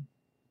mountain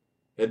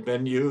had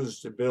been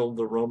used to build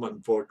the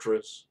Roman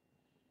fortress,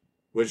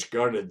 which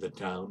guarded the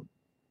town,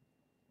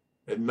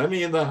 and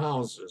many of the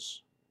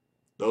houses,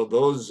 though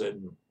those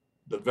in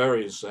the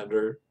very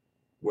center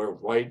were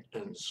white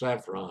and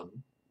saffron,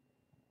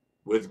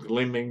 with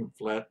gleaming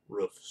flat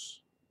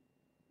roofs.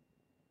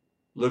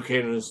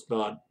 Lucanus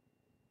thought,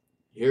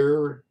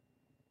 here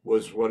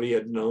was what he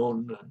had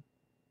known,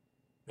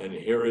 and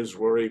here is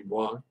where he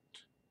walked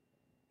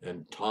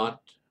and taught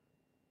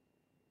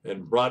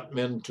and brought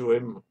men to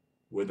him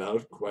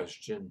without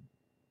question.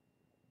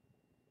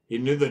 He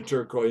knew the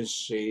turquoise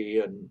sea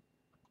and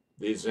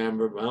these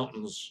amber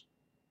mountains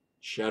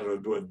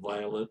shadowed with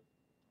violet.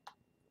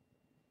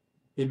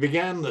 He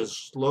began the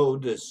slow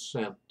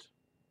descent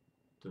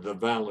to the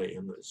valley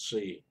and the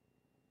sea,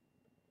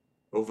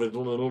 over the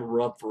little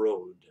rough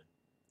road.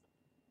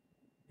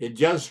 He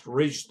just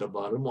reached the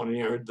bottom when he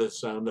heard the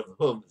sound of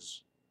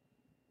hooves,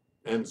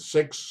 and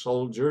 6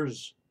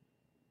 soldiers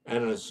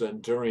and a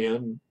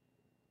centurion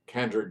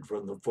cantered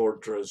from the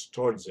fortress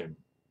towards him,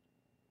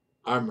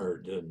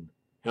 armored and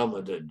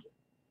helmeted,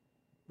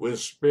 with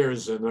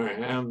spears in their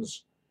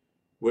hands,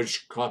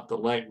 which caught the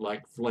light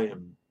like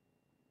flame.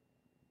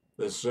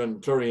 The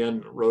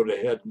centurion rode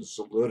ahead and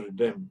saluted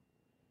him,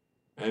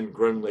 and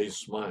grimly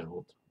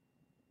smiled.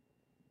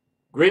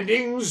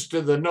 Greetings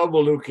to the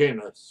noble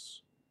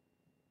Lucanus,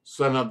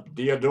 son of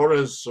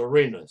Diodorus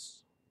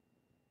Serenus,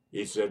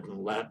 he said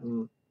in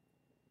Latin,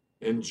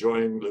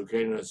 enjoying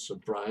Lucanus'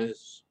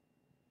 surprise.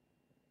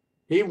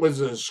 He was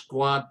a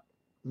squat,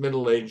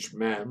 middle-aged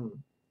man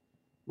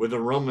with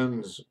a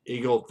Roman's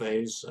eagle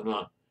face and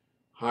a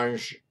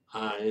harsh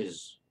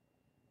eyes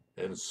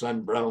and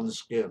sun-browned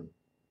skin.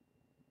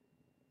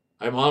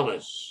 I'm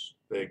Aulus,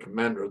 the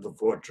commander of the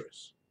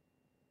fortress.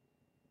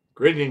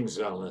 Greetings,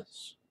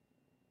 Aulus.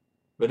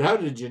 But how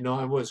did you know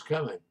I was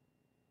coming?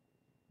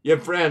 Your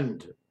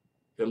friend,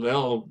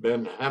 Hillel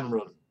ben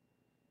Hamron,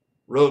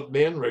 wrote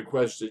me and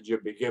requested you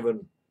be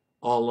given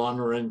all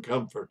honor and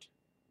comfort.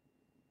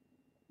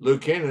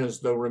 Lucanus,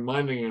 though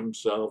reminding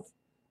himself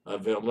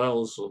of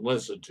Hillel's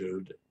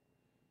solicitude,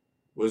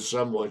 was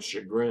somewhat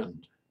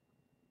chagrined.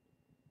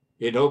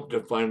 He'd hoped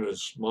to find a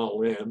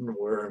small inn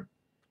where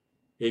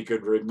he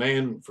could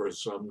remain for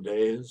some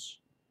days,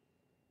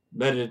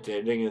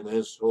 meditating in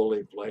this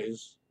holy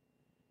place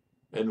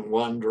and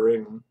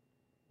wandering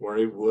where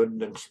he would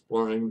and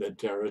exploring the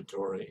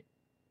territory.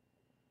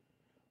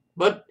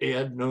 But he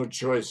had no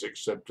choice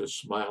except to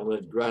smile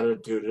in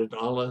gratitude at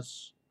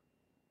Aulus,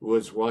 who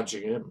was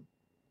watching him.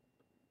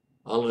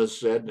 Aulus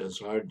said, and his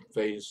hard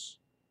face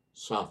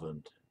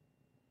softened.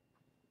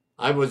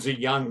 I was a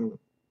young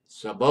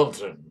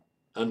subaltern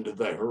under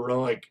the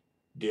heroic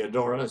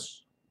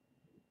Diodorus.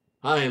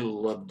 I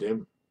loved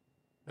him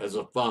as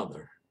a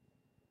father,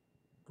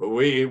 for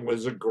he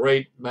was a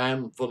great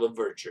man full of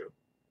virtue.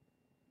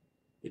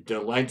 It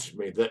delights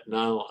me that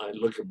now I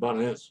look upon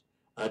his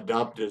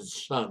adopted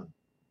son.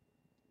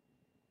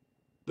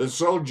 The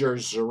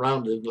soldiers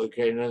surrounded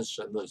Lucanus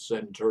and the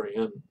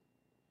centurion,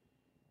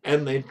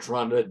 and they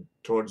trotted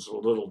towards the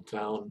little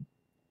town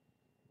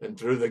and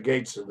through the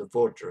gates of the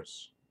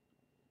fortress.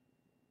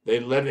 They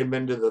led him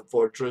into the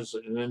fortress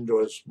and into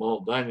a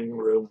small dining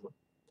room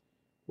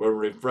where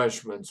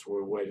refreshments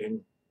were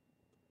waiting.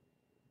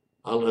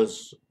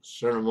 Aulus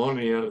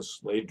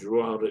ceremoniously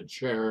drew out a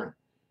chair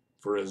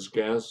for his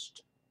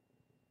guest.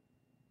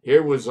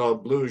 Here was all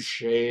blue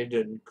shade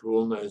and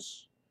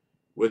coolness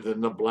within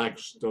the black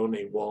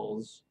stony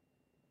walls.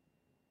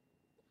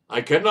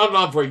 I cannot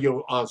offer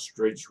you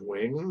ostrich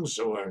wings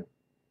or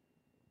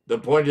the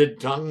pointed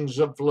tongues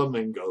of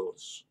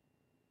flamingos,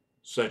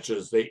 such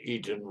as they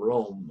eat in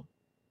Rome.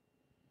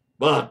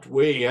 But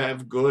we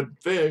have good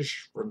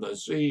fish from the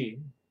sea,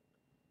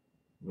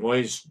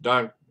 moist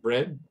dark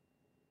bread,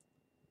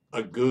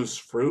 a goose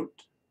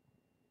fruit,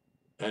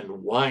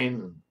 and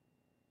wine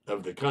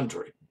of the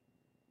country.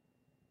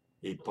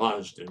 He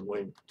paused and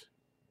winked.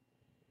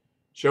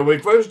 Shall we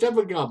first have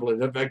a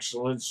goblet of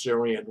excellent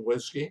Syrian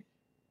whiskey?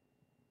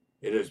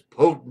 It is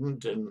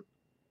potent and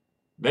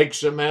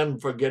makes a man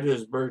forget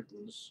his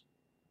burdens.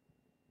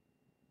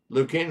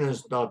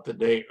 Lucanus thought the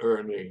day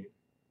early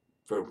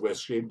for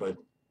whiskey, but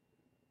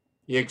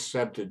he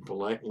accepted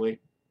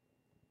politely.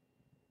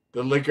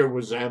 The liquor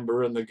was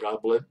amber in the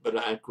goblet, but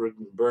acrid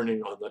and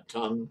burning on the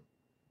tongue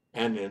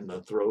and in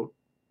the throat.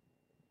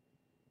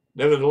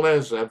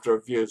 Nevertheless, after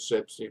a few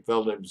sips, he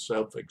felt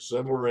himself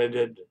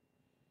exhilarated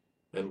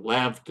and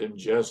laughed and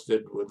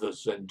jested with the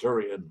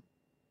centurion.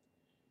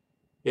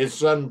 His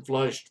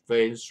sun-flushed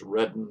face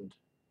reddened.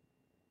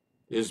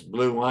 His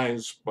blue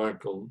eyes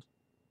sparkled.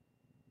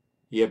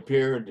 He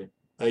appeared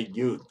a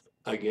youth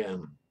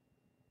again.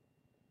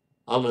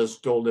 Aulus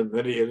told him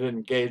that he had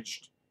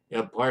engaged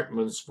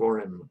apartments for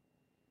him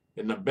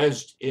in the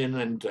best inn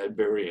in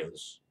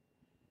Tiberias,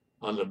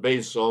 on the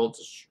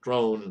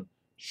basalt-strewn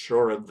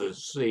shore of the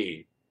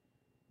sea,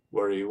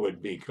 where he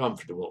would be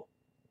comfortable.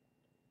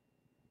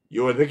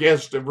 You are the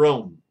guest of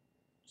Rome,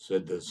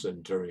 said the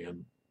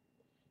centurion.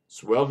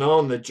 It's well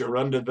known that you're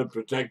under the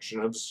protection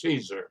of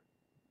Caesar.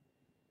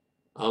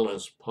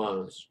 Aulus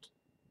paused.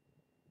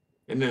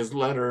 In his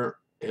letter,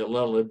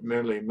 Hillel had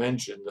merely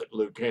mentioned that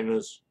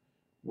Lucanus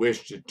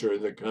wished to tour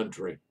the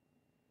country,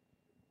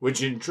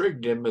 which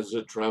intrigued him as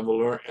a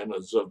traveler and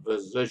as a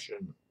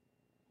physician.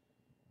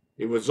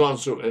 He was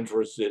also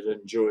interested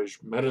in Jewish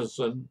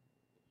medicine,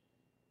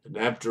 and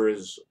after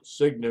his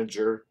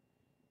signature,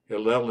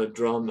 Hillel had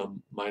drawn the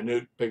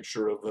minute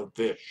picture of a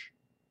fish.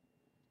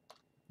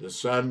 The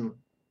sun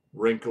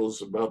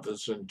wrinkles about the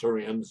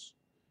centurion's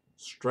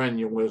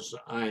strenuous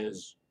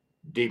eyes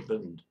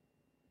deepened.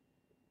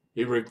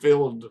 He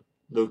refilled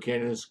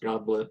Lucanus'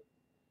 goblet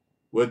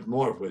with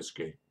more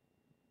whiskey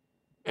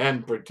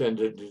and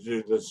pretended to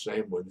do the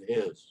same with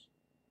his.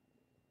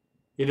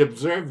 He'd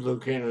observed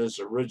Lucanus'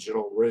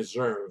 original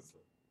reserve.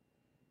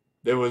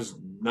 There was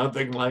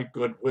nothing like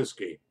good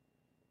whiskey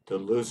to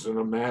loosen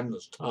a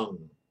man's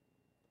tongue.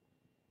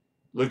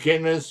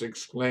 Lucanus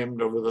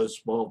exclaimed over the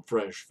small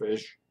fresh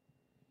fish,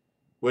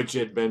 which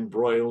had been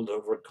broiled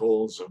over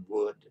coals of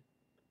wood.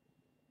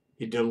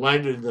 He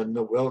delighted in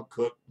the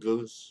well-cooked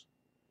goose,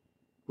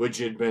 which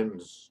had been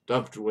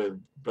stuffed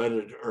with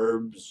budded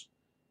herbs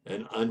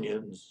and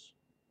onions.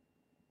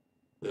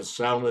 The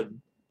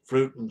salad,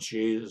 fruit, and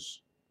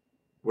cheese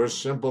were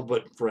simple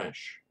but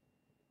fresh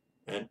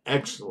and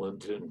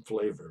excellent in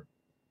flavor.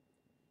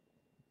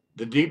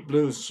 The deep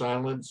blue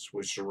silence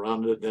which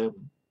surrounded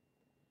them,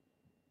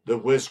 the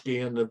whiskey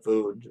and the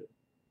food,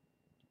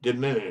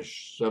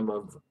 diminished some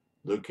of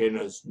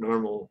Lucana's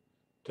normal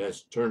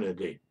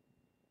taciturnity.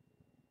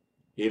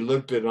 He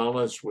looked at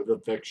Alice with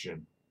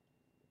affection.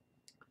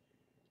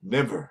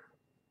 Never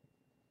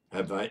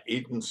have I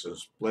eaten so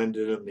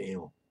splendid a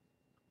meal,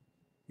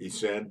 he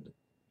said,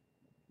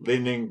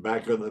 leaning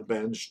back on the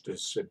bench to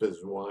sip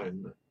his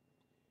wine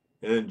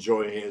and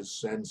enjoy his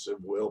sense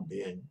of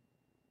well-being.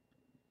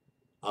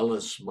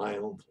 Alice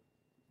smiled.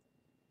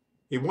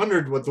 He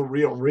wondered what the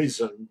real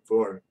reason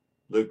for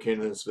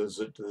Lucana's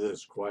visit to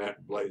this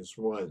quiet place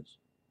was.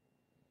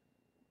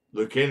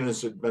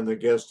 Lucanus had been the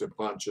guest of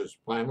Pontius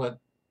Pilate,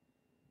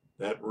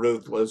 that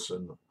ruthless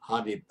and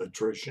haughty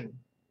patrician.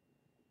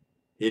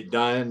 He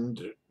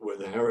dined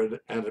with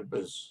Herod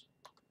Antipas.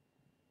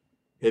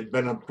 He'd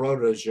been a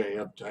protege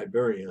of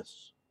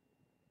Tiberius.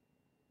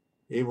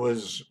 He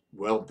was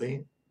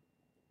wealthy,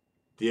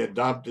 the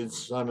adopted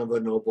son of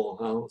a noble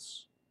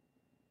house.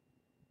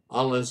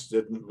 Alice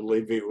didn't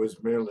believe he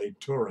was merely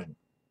touring,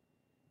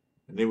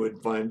 and he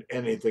would find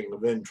anything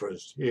of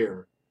interest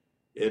here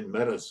in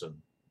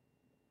medicine.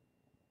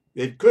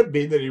 It could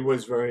be that he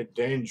was very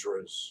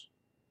dangerous,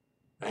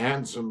 a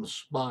handsome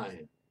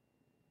spy.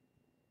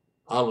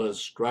 Alice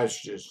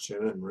scratched his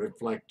chin and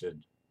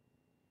reflected.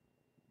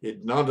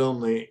 He'd not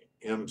only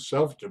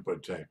himself to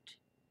protect,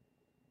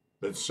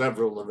 but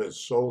several of his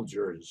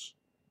soldiers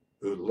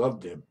who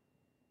loved him.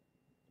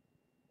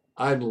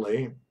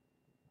 Idly,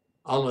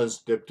 Alice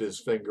dipped his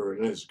finger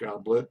in his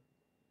goblet,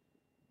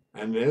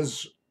 and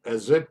as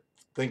if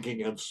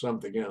thinking of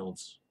something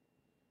else,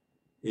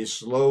 he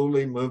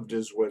slowly moved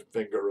his wet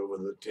finger over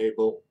the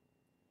table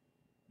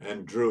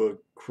and drew a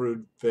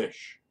crude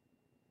fish.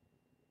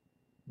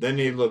 Then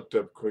he looked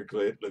up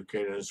quickly at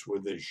Lucanus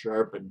with his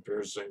sharp and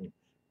piercing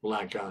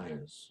black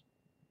eyes.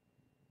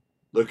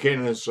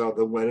 Lucanus saw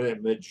the wet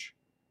image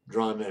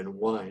drawn in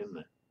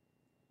wine.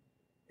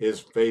 His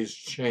face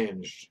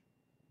changed,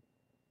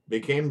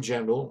 became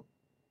gentle,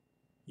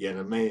 yet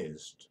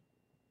amazed.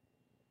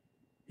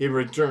 He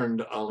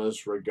returned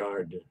Alice's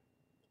regard,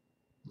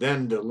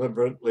 then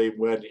deliberately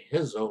wet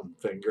his own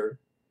finger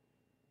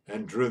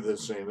and drew the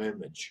same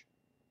image.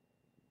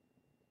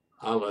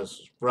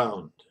 Alice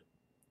frowned,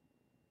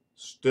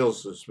 still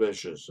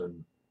suspicious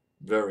and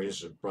very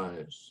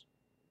surprised.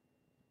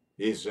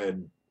 He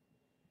said,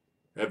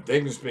 "Have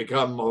things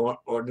become more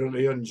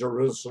orderly in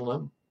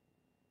Jerusalem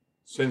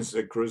since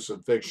the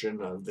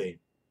crucifixion of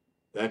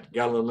that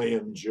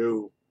Galilean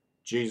Jew,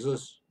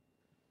 Jesus?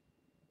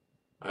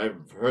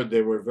 I've heard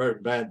they were very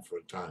bad for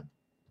a time."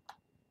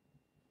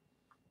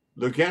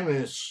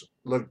 Lucanus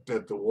looked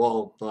at the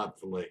wall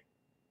thoughtfully.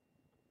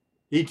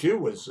 He too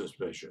was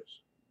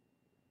suspicious.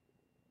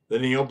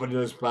 Then he opened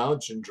his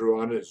pouch and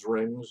drew out his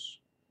rings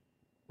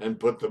and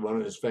put them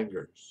on his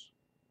fingers.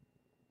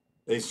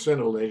 They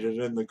scintillated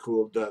in the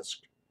cool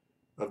dusk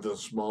of the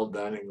small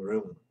dining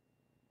room,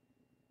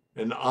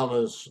 and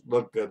Alice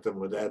looked at them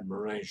with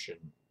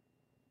admiration.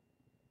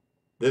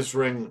 "This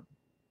ring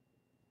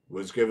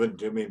was given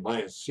to me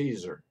by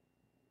Caesar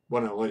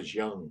when I was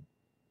young.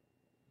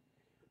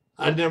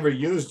 I never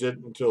used it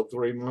until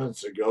 3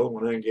 months ago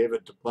when I gave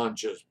it to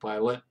Pontius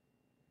Pilate,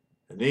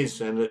 and he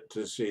sent it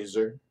to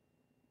Caesar.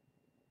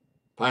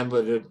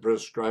 Pilate had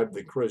proscribed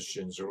the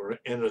Christians, who were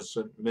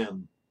innocent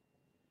men.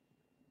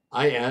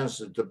 I asked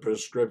that the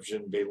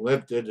prescription be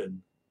lifted,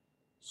 and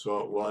so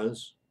it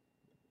was.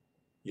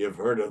 You've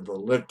heard of the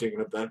lifting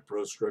of that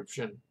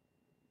proscription?"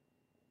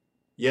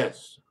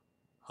 "Yes,"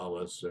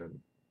 Alice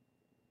said.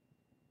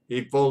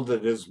 He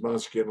folded his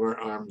muscular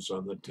arms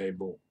on the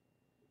table,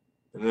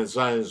 and his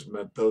eyes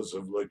met those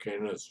of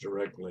Lucanus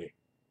directly.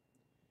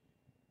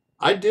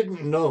 "I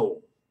didn't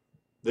know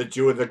that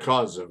you were the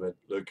cause of it,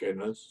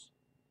 Lucanus."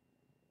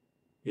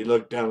 He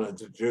looked down at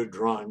the two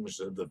drawings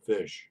of the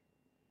fish,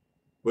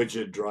 which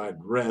had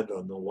dried red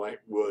on the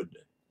white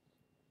wood.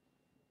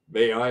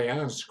 "May I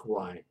ask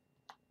why?"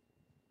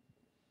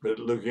 But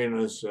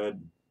Lucanus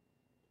said,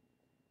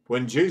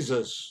 "When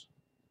Jesus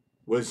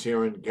was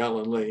here in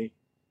Galilee,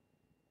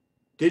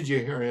 did you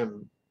hear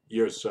him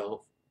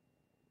yourself?"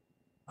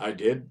 "I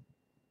did."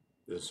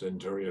 The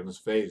centurion's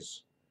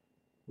face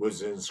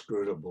was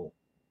inscrutable.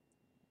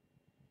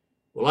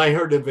 "Well, I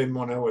heard of him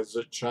when I was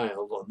a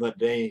child, on the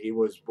day he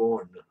was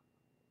born."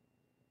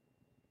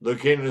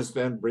 Lucanus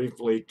then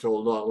briefly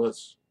told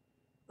Alice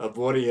of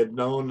what he had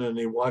known, and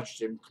he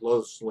watched him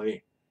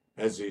closely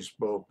as he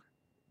spoke.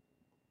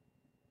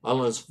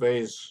 Alice's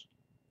face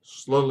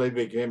slowly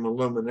became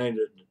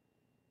illuminated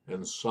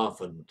and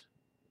softened.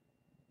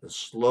 A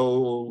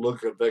slow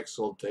look of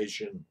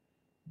exultation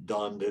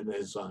dawned in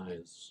his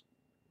eyes.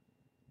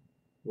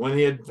 When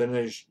he had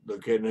finished,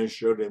 Lucanus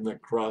showed him the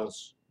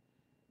cross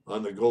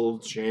on the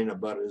gold chain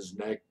about his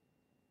neck.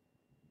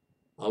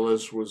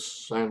 Alice was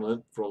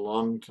silent for a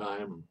long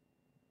time.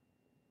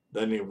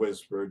 Then he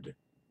whispered,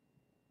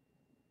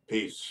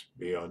 "Peace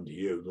be unto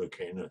you,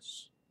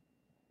 Lucanus."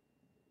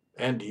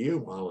 "And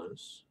you,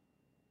 Alice."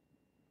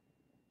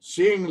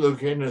 Seeing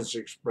Lucanus'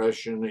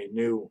 expression, he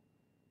knew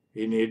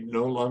He need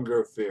no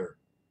longer fear.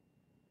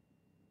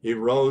 He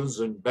rose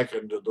and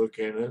beckoned to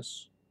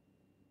Lucanus,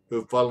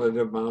 who followed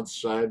him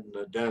outside in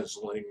the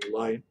dazzling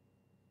light.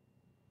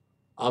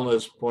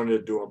 Aulus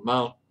pointed to a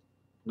mount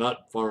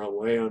not far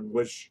away on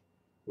which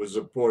was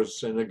a poor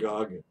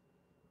synagogue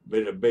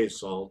made of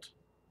basalt,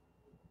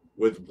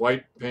 with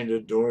white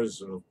painted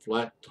doors and a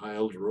flat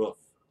tiled roof.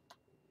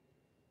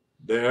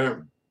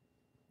 There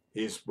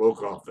he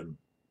spoke often.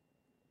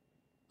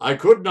 I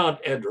could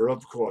not enter,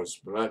 of course,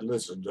 but I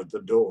listened at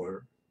the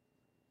door.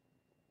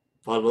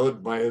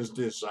 Followed by his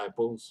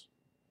disciples,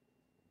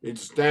 he'd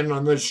stand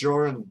on the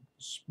shore and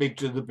speak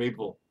to the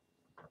people.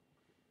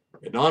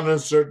 And on a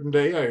certain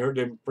day, I heard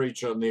him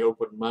preach on the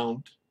open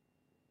mount,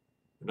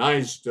 and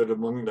I stood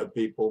among the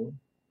people,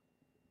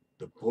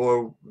 the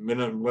poor men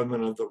and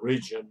women of the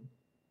region,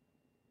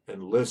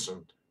 and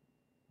listened.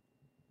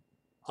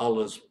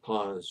 Aulus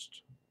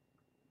paused.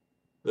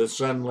 The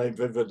sun lay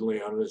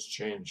vividly on his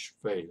changed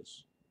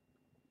face.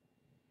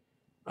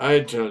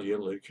 I tell you,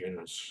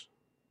 Lucanus,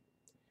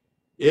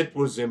 it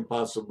was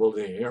impossible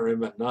to hear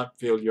him and not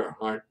feel your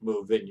heart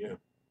move in you.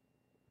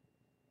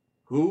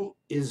 Who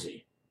is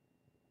he?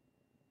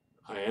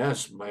 I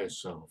asked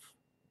myself,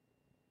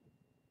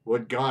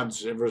 what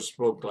gods ever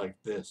spoke like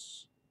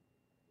this?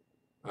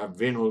 Are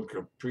venal,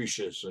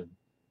 capricious, and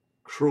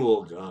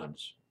cruel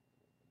gods?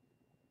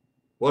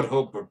 What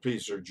hope or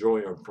peace or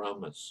joy or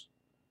promise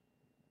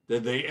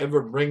did they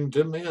ever bring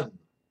to men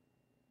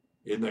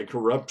in their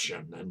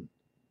corruption and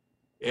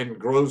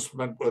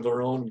engrossment with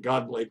their own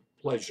godly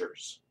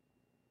pleasures?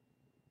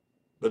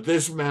 But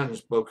this man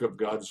spoke of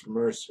God's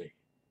mercy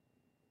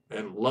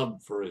and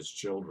love for his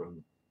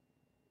children,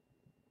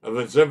 of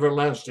his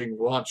everlasting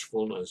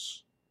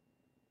watchfulness,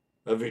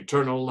 of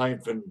eternal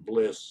life and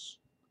bliss,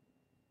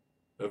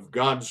 of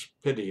God's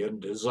pity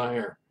and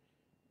desire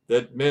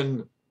that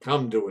men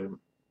come to him,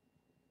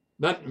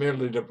 not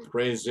merely to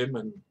praise him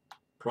and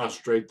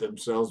prostrate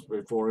themselves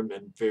before him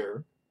in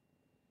fear,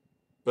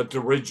 but to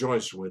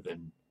rejoice with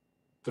him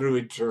through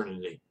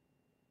eternity,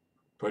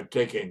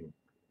 partaking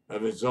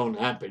of his own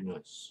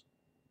happiness.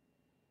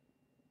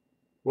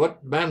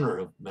 What manner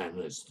of man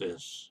is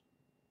this?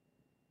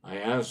 I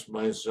asked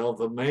myself,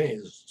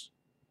 amazed.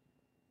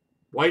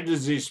 Why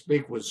does he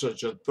speak with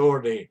such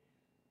authority,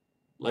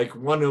 like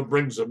one who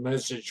brings a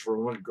message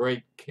from a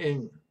great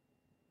king?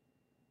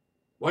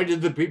 Why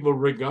did the people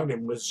regard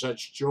him with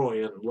such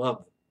joy and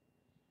love,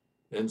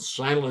 and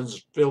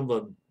silence filled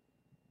them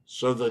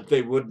so that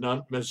they would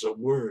not miss a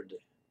word?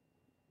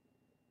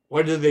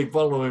 Why did they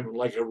follow him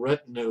like a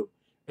retinue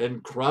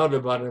and crowd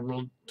about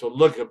him to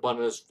look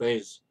upon his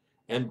face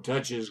and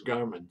touch his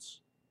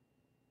garments?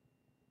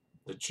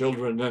 The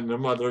children in their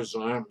mother's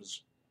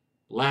arms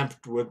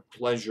laughed with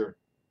pleasure,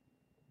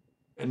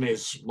 and he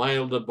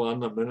smiled upon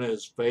them, and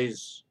his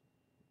face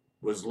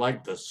was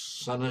like the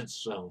sun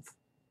itself.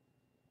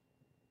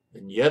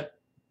 And yet,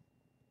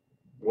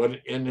 what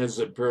in his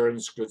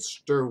appearance could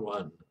stir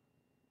one?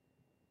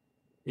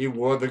 He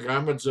wore the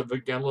garments of a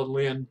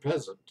Galilean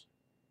peasant,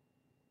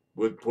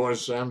 with poor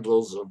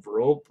sandals of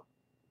rope.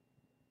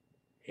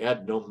 He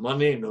had no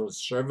money, no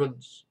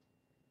servants,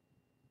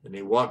 and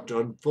he walked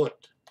on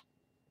foot.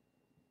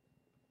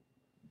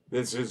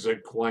 This is a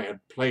quiet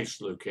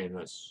place,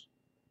 Lucanus.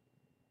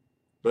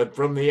 But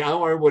from the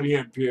hour when he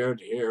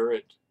appeared here,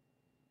 it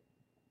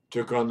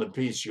took on the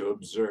peace you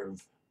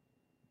observe,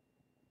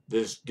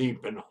 this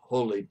deep and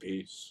holy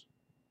peace,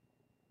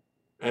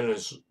 and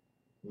has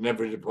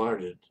never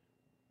departed.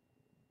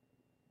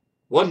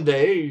 One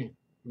day,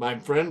 my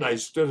friend, I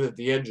stood at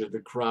the edge of the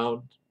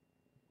crowd,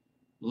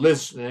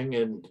 listening,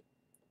 and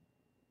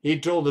he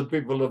told the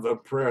people of a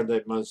prayer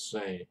they must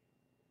say.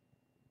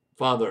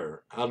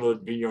 Father,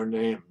 hallowed be your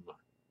name.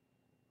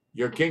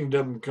 Your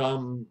kingdom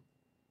come.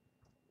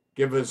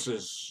 Give us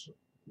this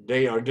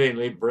day our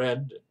daily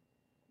bread.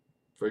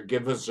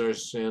 Forgive us our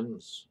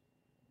sins,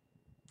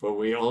 for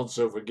we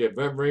also forgive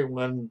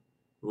everyone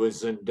who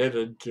is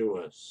indebted to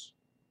us.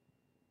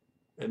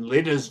 And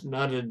lead us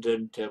not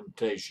into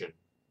temptation.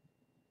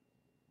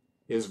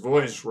 His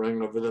voice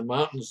rang over the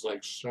mountains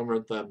like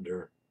summer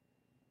thunder,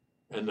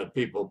 and the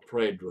people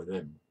prayed with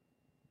him.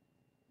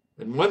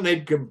 And when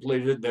they'd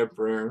completed their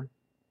prayer,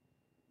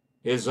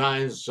 his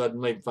eyes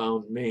suddenly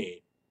found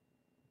me,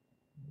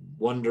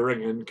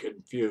 wondering and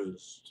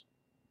confused,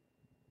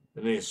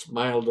 and he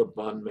smiled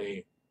upon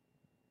me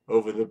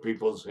over the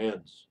people's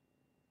heads.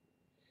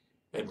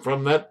 And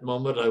from that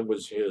moment I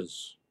was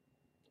his.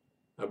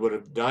 I would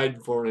have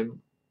died for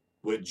him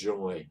with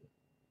joy.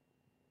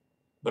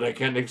 But I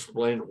can't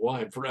explain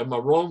why, for I'm a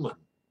Roman.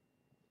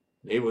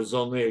 He was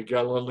only a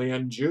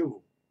Galilean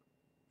Jew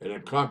and a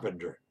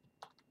carpenter.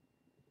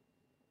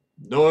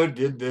 Nor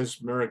did this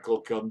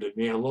miracle come to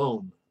me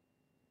alone.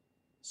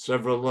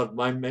 Several of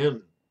my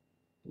men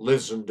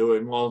listened to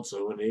him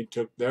also, and he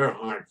took their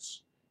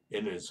hearts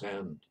in his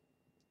hand.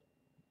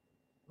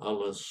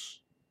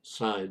 Aulus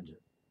sighed.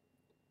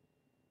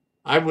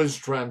 I was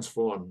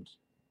transformed.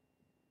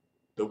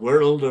 The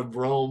world of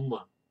Rome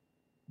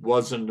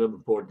wasn't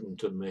important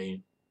to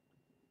me.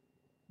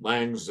 My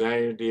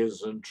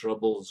anxieties and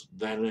troubles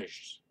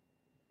vanished.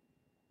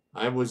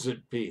 I was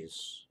at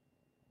peace.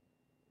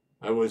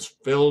 I was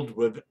filled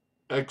with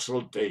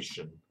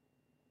exultation.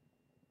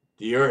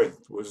 The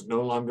earth was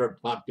no longer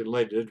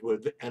populated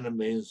with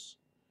enemies,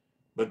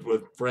 but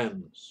with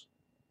friends.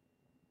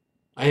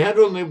 I had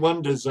only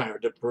one desire,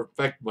 to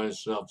perfect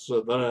myself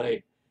so that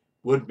I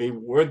would be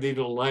worthy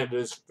to lie at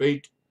his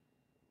feet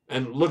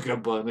and look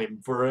upon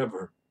him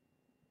forever.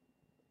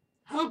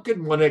 How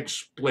can one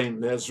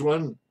explain this?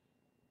 One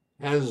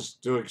has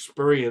to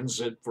experience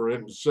it for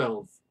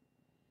himself.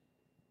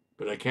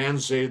 But I can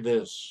say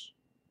this: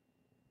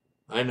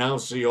 I now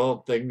see all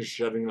things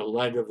shedding a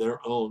light of their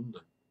own.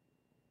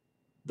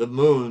 The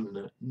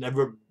moon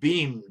never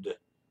beamed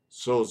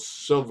so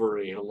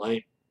silvery a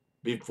light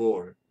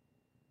before,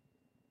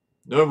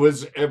 nor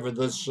was ever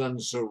the sun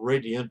so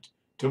radiant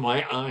to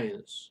my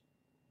eyes.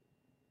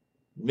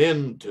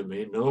 Men to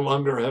me no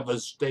longer have a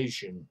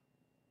station.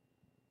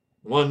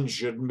 One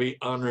shouldn't be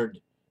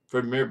honored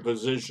for mere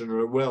position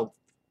or wealth,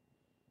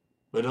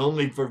 but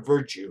only for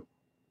virtue.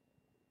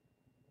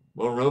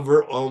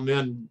 Moreover, all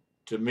men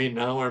to me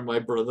now are my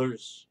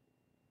brothers,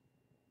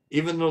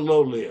 even the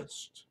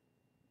lowliest.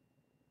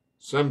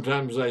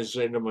 Sometimes I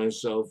say to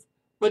myself,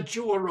 but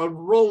you are a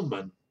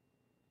Roman,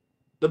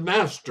 the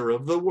master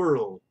of the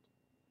world.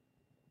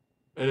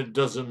 And it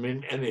doesn't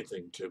mean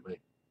anything to me.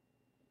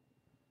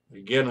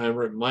 Again, I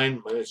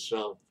remind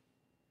myself,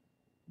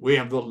 we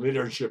have the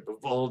leadership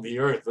of all the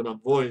earth, and a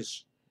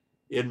voice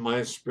in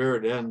my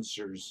spirit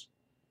answers.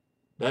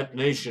 That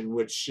nation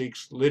which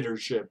seeks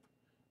leadership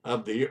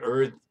of the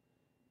earth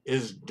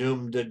is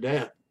doomed to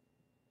death,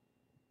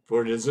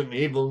 for it is an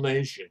evil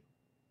nation.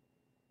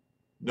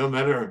 No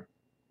matter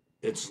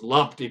its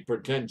lofty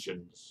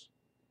pretensions,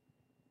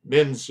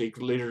 men seek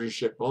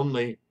leadership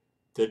only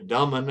to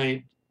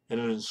dominate and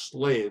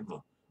enslave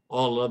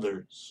all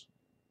others.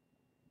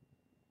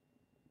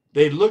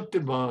 They looked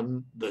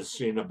upon the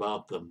scene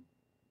about them.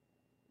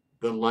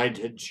 The light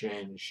had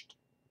changed.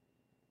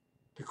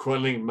 The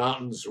coiling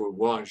mountains were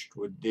washed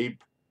with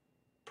deep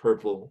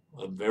purple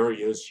of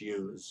various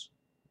hues.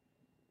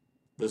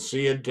 The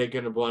sea had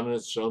taken upon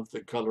itself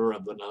the color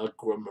of an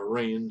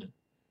aquamarine,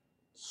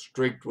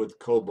 streaked with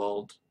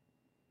cobalt,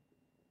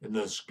 and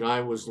the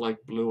sky was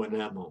like blue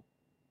enamel.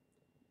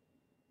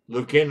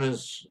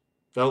 Lucanus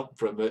felt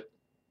from it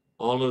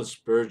all a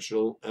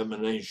spiritual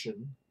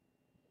emanation,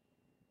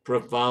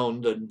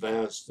 profound and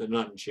vast and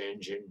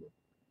unchanging,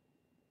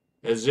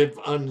 as if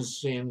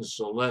unseen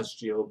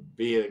celestial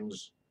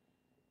beings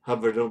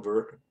hovered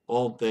over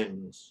all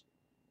things,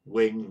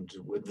 winged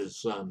with the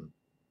sun.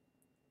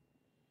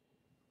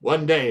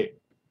 One day,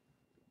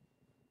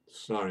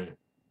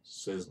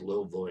 says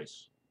low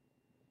voice,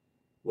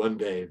 one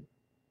day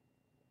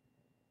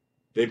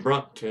they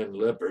brought 10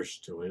 lepers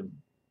to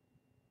him,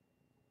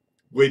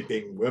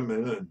 weeping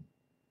women and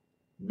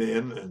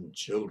men and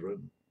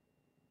children.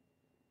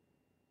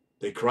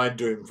 They cried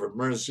to him for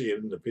mercy,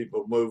 and the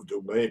people moved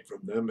away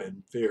from them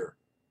in fear.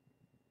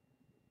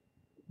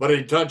 But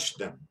he touched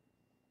them,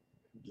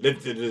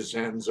 lifted his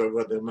hands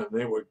over them, and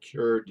they were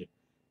cured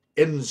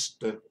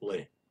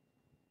instantly.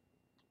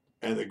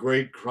 And the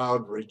great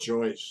crowd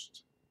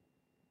rejoiced.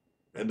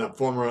 And the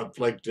former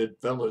afflicted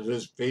fell at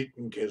his feet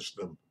and kissed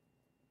them.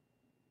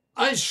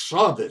 I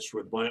saw this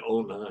with my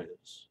own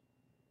eyes.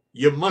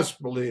 You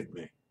must believe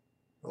me.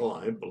 Oh,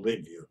 I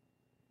believe you,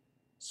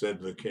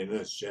 said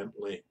Lucanus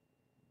gently.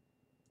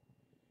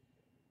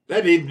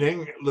 That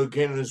evening,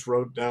 Lucanus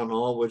wrote down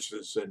all which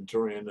the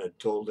centurion had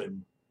told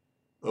him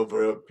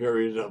over a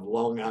period of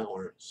long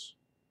hours,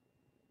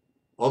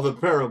 all the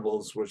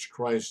parables which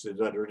Christ had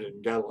uttered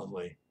in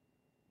Galilee,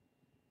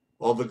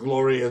 all the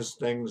glorious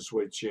things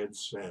which he had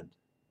said.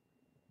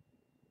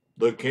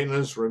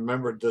 Lucanus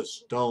remembered the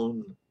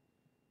stone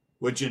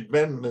which had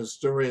been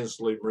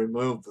mysteriously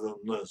removed from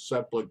the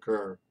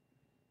sepulchre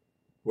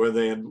where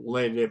they had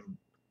laid him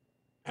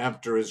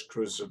after his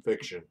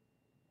crucifixion.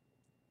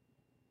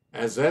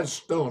 As that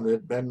stone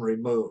had been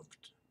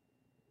removed,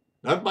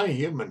 not by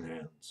human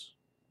hands,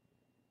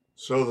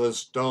 so the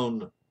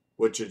stone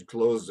which had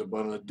closed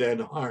upon a dead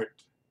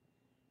heart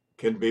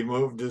can be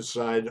moved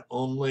aside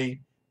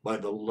only by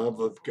the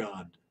love of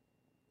God,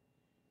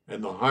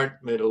 and the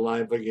heart made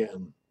alive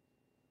again.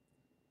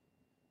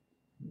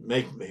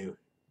 Make me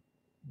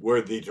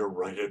worthy to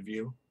write of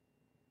you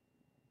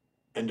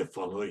and to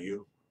follow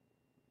you,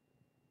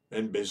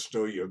 and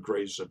bestow your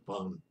grace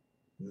upon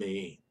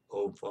me,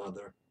 O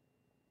Father.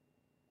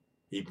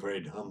 He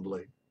prayed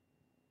humbly.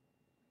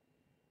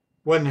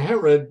 When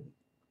Herod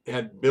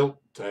had built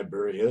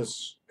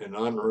Tiberias in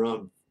honor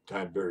of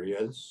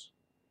Tiberius,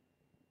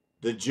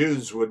 the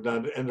Jews would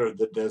not enter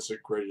the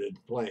desecrated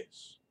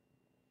place.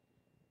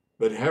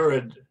 But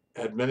Herod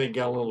had many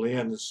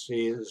Galileans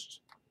seized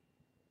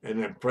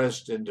and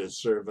impressed into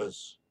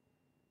service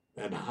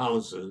and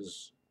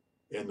houses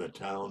in the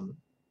town.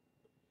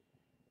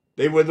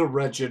 They were the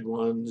wretched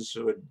ones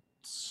who had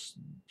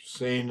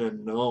seen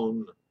and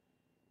known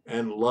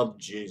and loved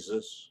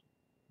Jesus,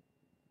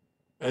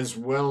 as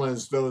well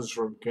as those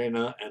from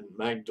Cana and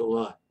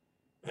Magdala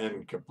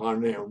and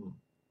Capernaum,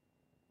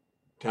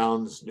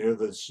 towns near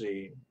the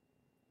sea.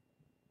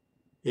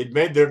 He'd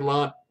made their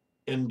lot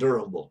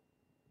endurable,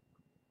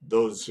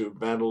 those who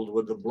battled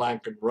with the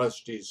black and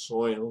rusty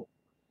soil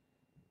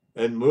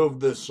and moved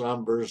the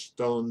somber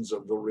stones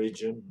of the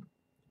region,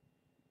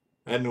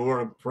 and who were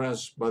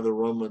oppressed by the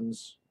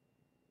Romans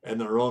and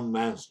their own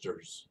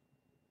masters.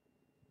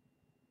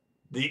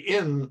 The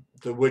inn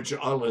to which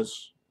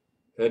Aulus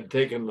had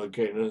taken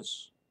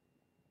Lucanus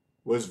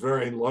was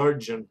very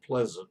large and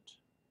pleasant,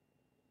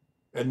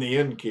 and the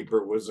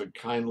innkeeper was a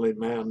kindly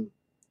man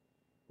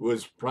who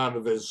was proud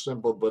of his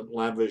simple but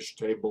lavish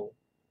table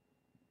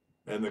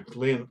and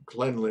the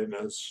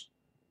cleanliness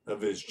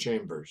of his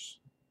chambers.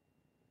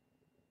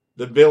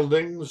 The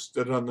building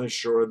stood on the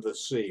shore of the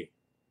sea,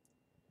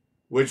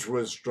 which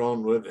was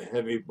strewn with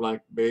heavy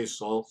black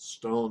basalt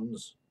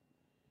stones,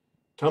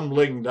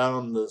 tumbling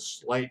down the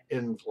slight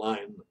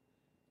incline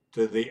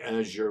to the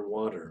azure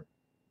water.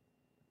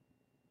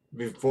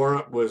 Before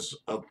it was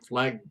a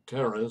flagged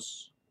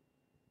terrace,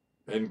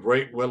 and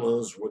great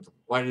willows with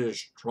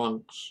whitish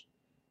trunks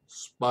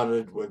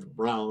spotted with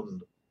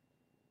brown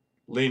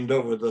leaned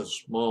over the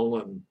small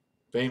and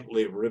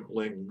faintly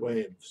rippling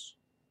waves.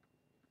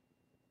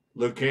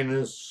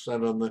 Lucanus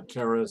sat on the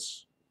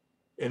terrace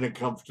in a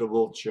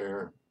comfortable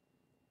chair,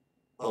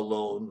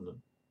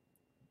 alone,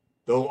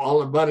 though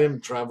all about him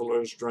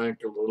travelers drank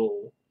a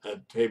little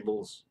at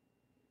tables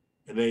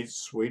and ate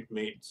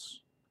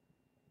sweetmeats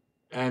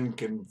and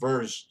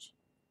conversed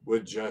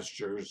with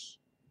gestures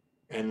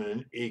and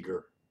an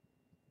eager.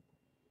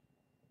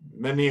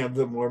 Many of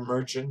them were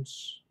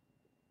merchants.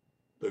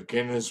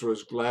 Lucanus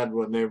was glad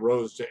when they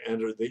rose to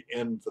enter the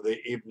inn for the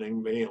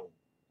evening meal.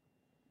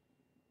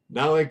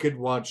 Now he could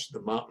watch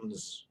the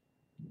mountains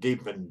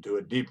deepen to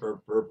a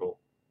deeper purple,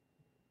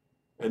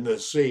 and the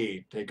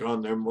sea take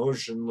on their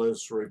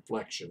motionless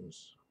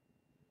reflections.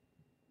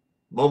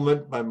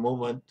 Moment by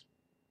moment,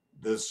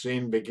 the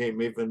scene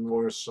became even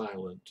more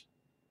silent,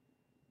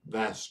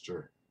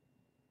 vaster,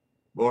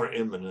 more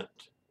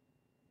imminent.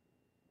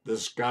 The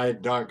sky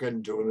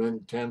darkened to an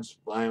intense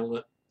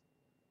violet,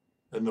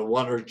 and the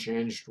water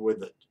changed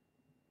with it.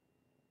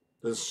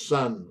 The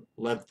sun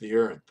left the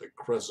earth, the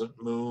crescent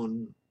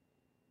moon,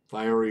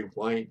 fiery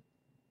white,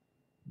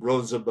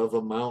 rose above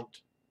a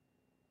mount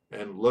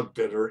and looked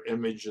at her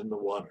image in the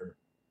water,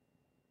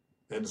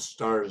 and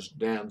stars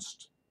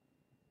danced,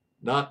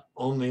 not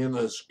only in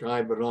the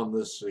sky but on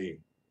the sea.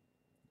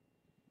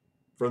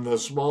 From the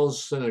small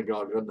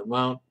synagogue on the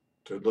mount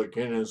to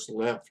Lucanus'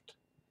 left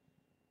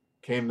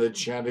came the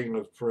chanting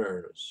of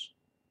prayers,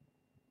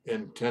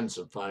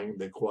 intensifying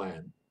the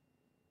quiet.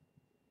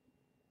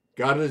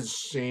 God had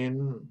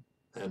seen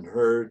and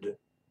heard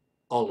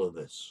all of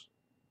this.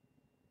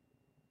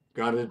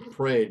 God had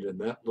prayed in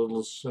that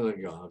little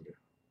synagogue.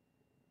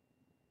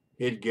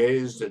 He'd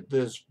gazed at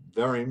this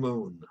very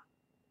moon,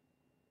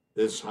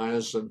 this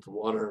hyacinth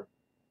water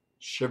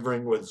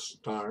shivering with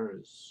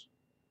stars,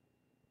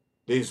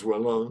 these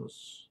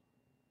willows,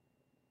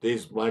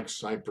 these black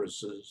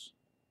cypresses,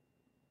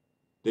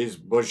 these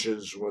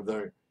bushes with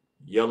their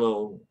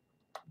yellow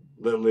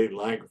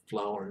lily-like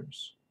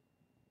flowers,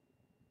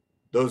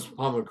 those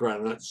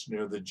pomegranates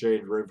near the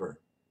Jade River,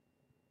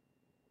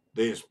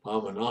 these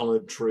palm and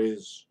olive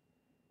trees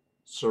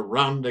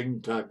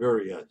surrounding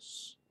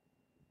Tiberias,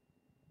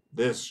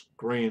 this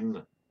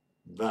green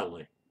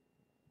valley.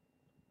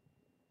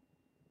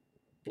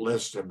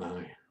 Blessed am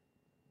I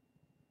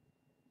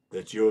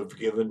that you have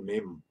given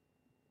me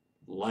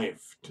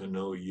life to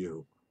know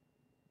you,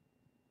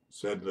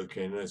 said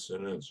Lucanus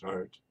in his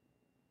heart.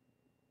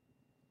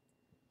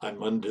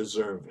 I'm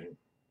undeserving.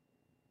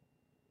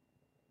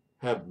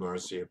 Have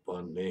mercy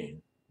upon me,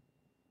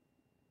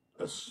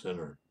 a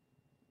sinner.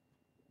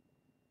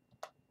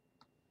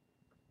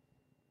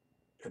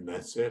 And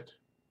that's it.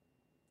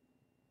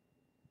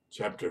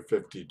 Chapter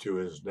 52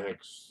 is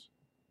next.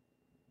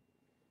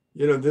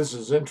 You know, this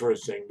is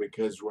interesting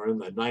because we're in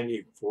the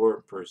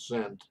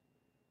 94%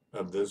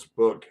 of this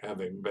book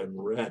having been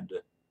read.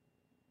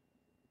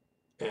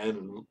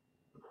 And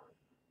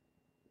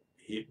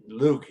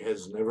Luke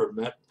has never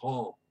met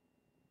Paul.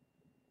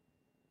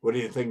 What do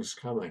you think's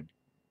coming?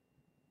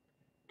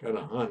 Got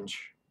a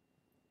hunch.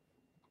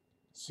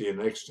 See you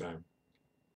next time.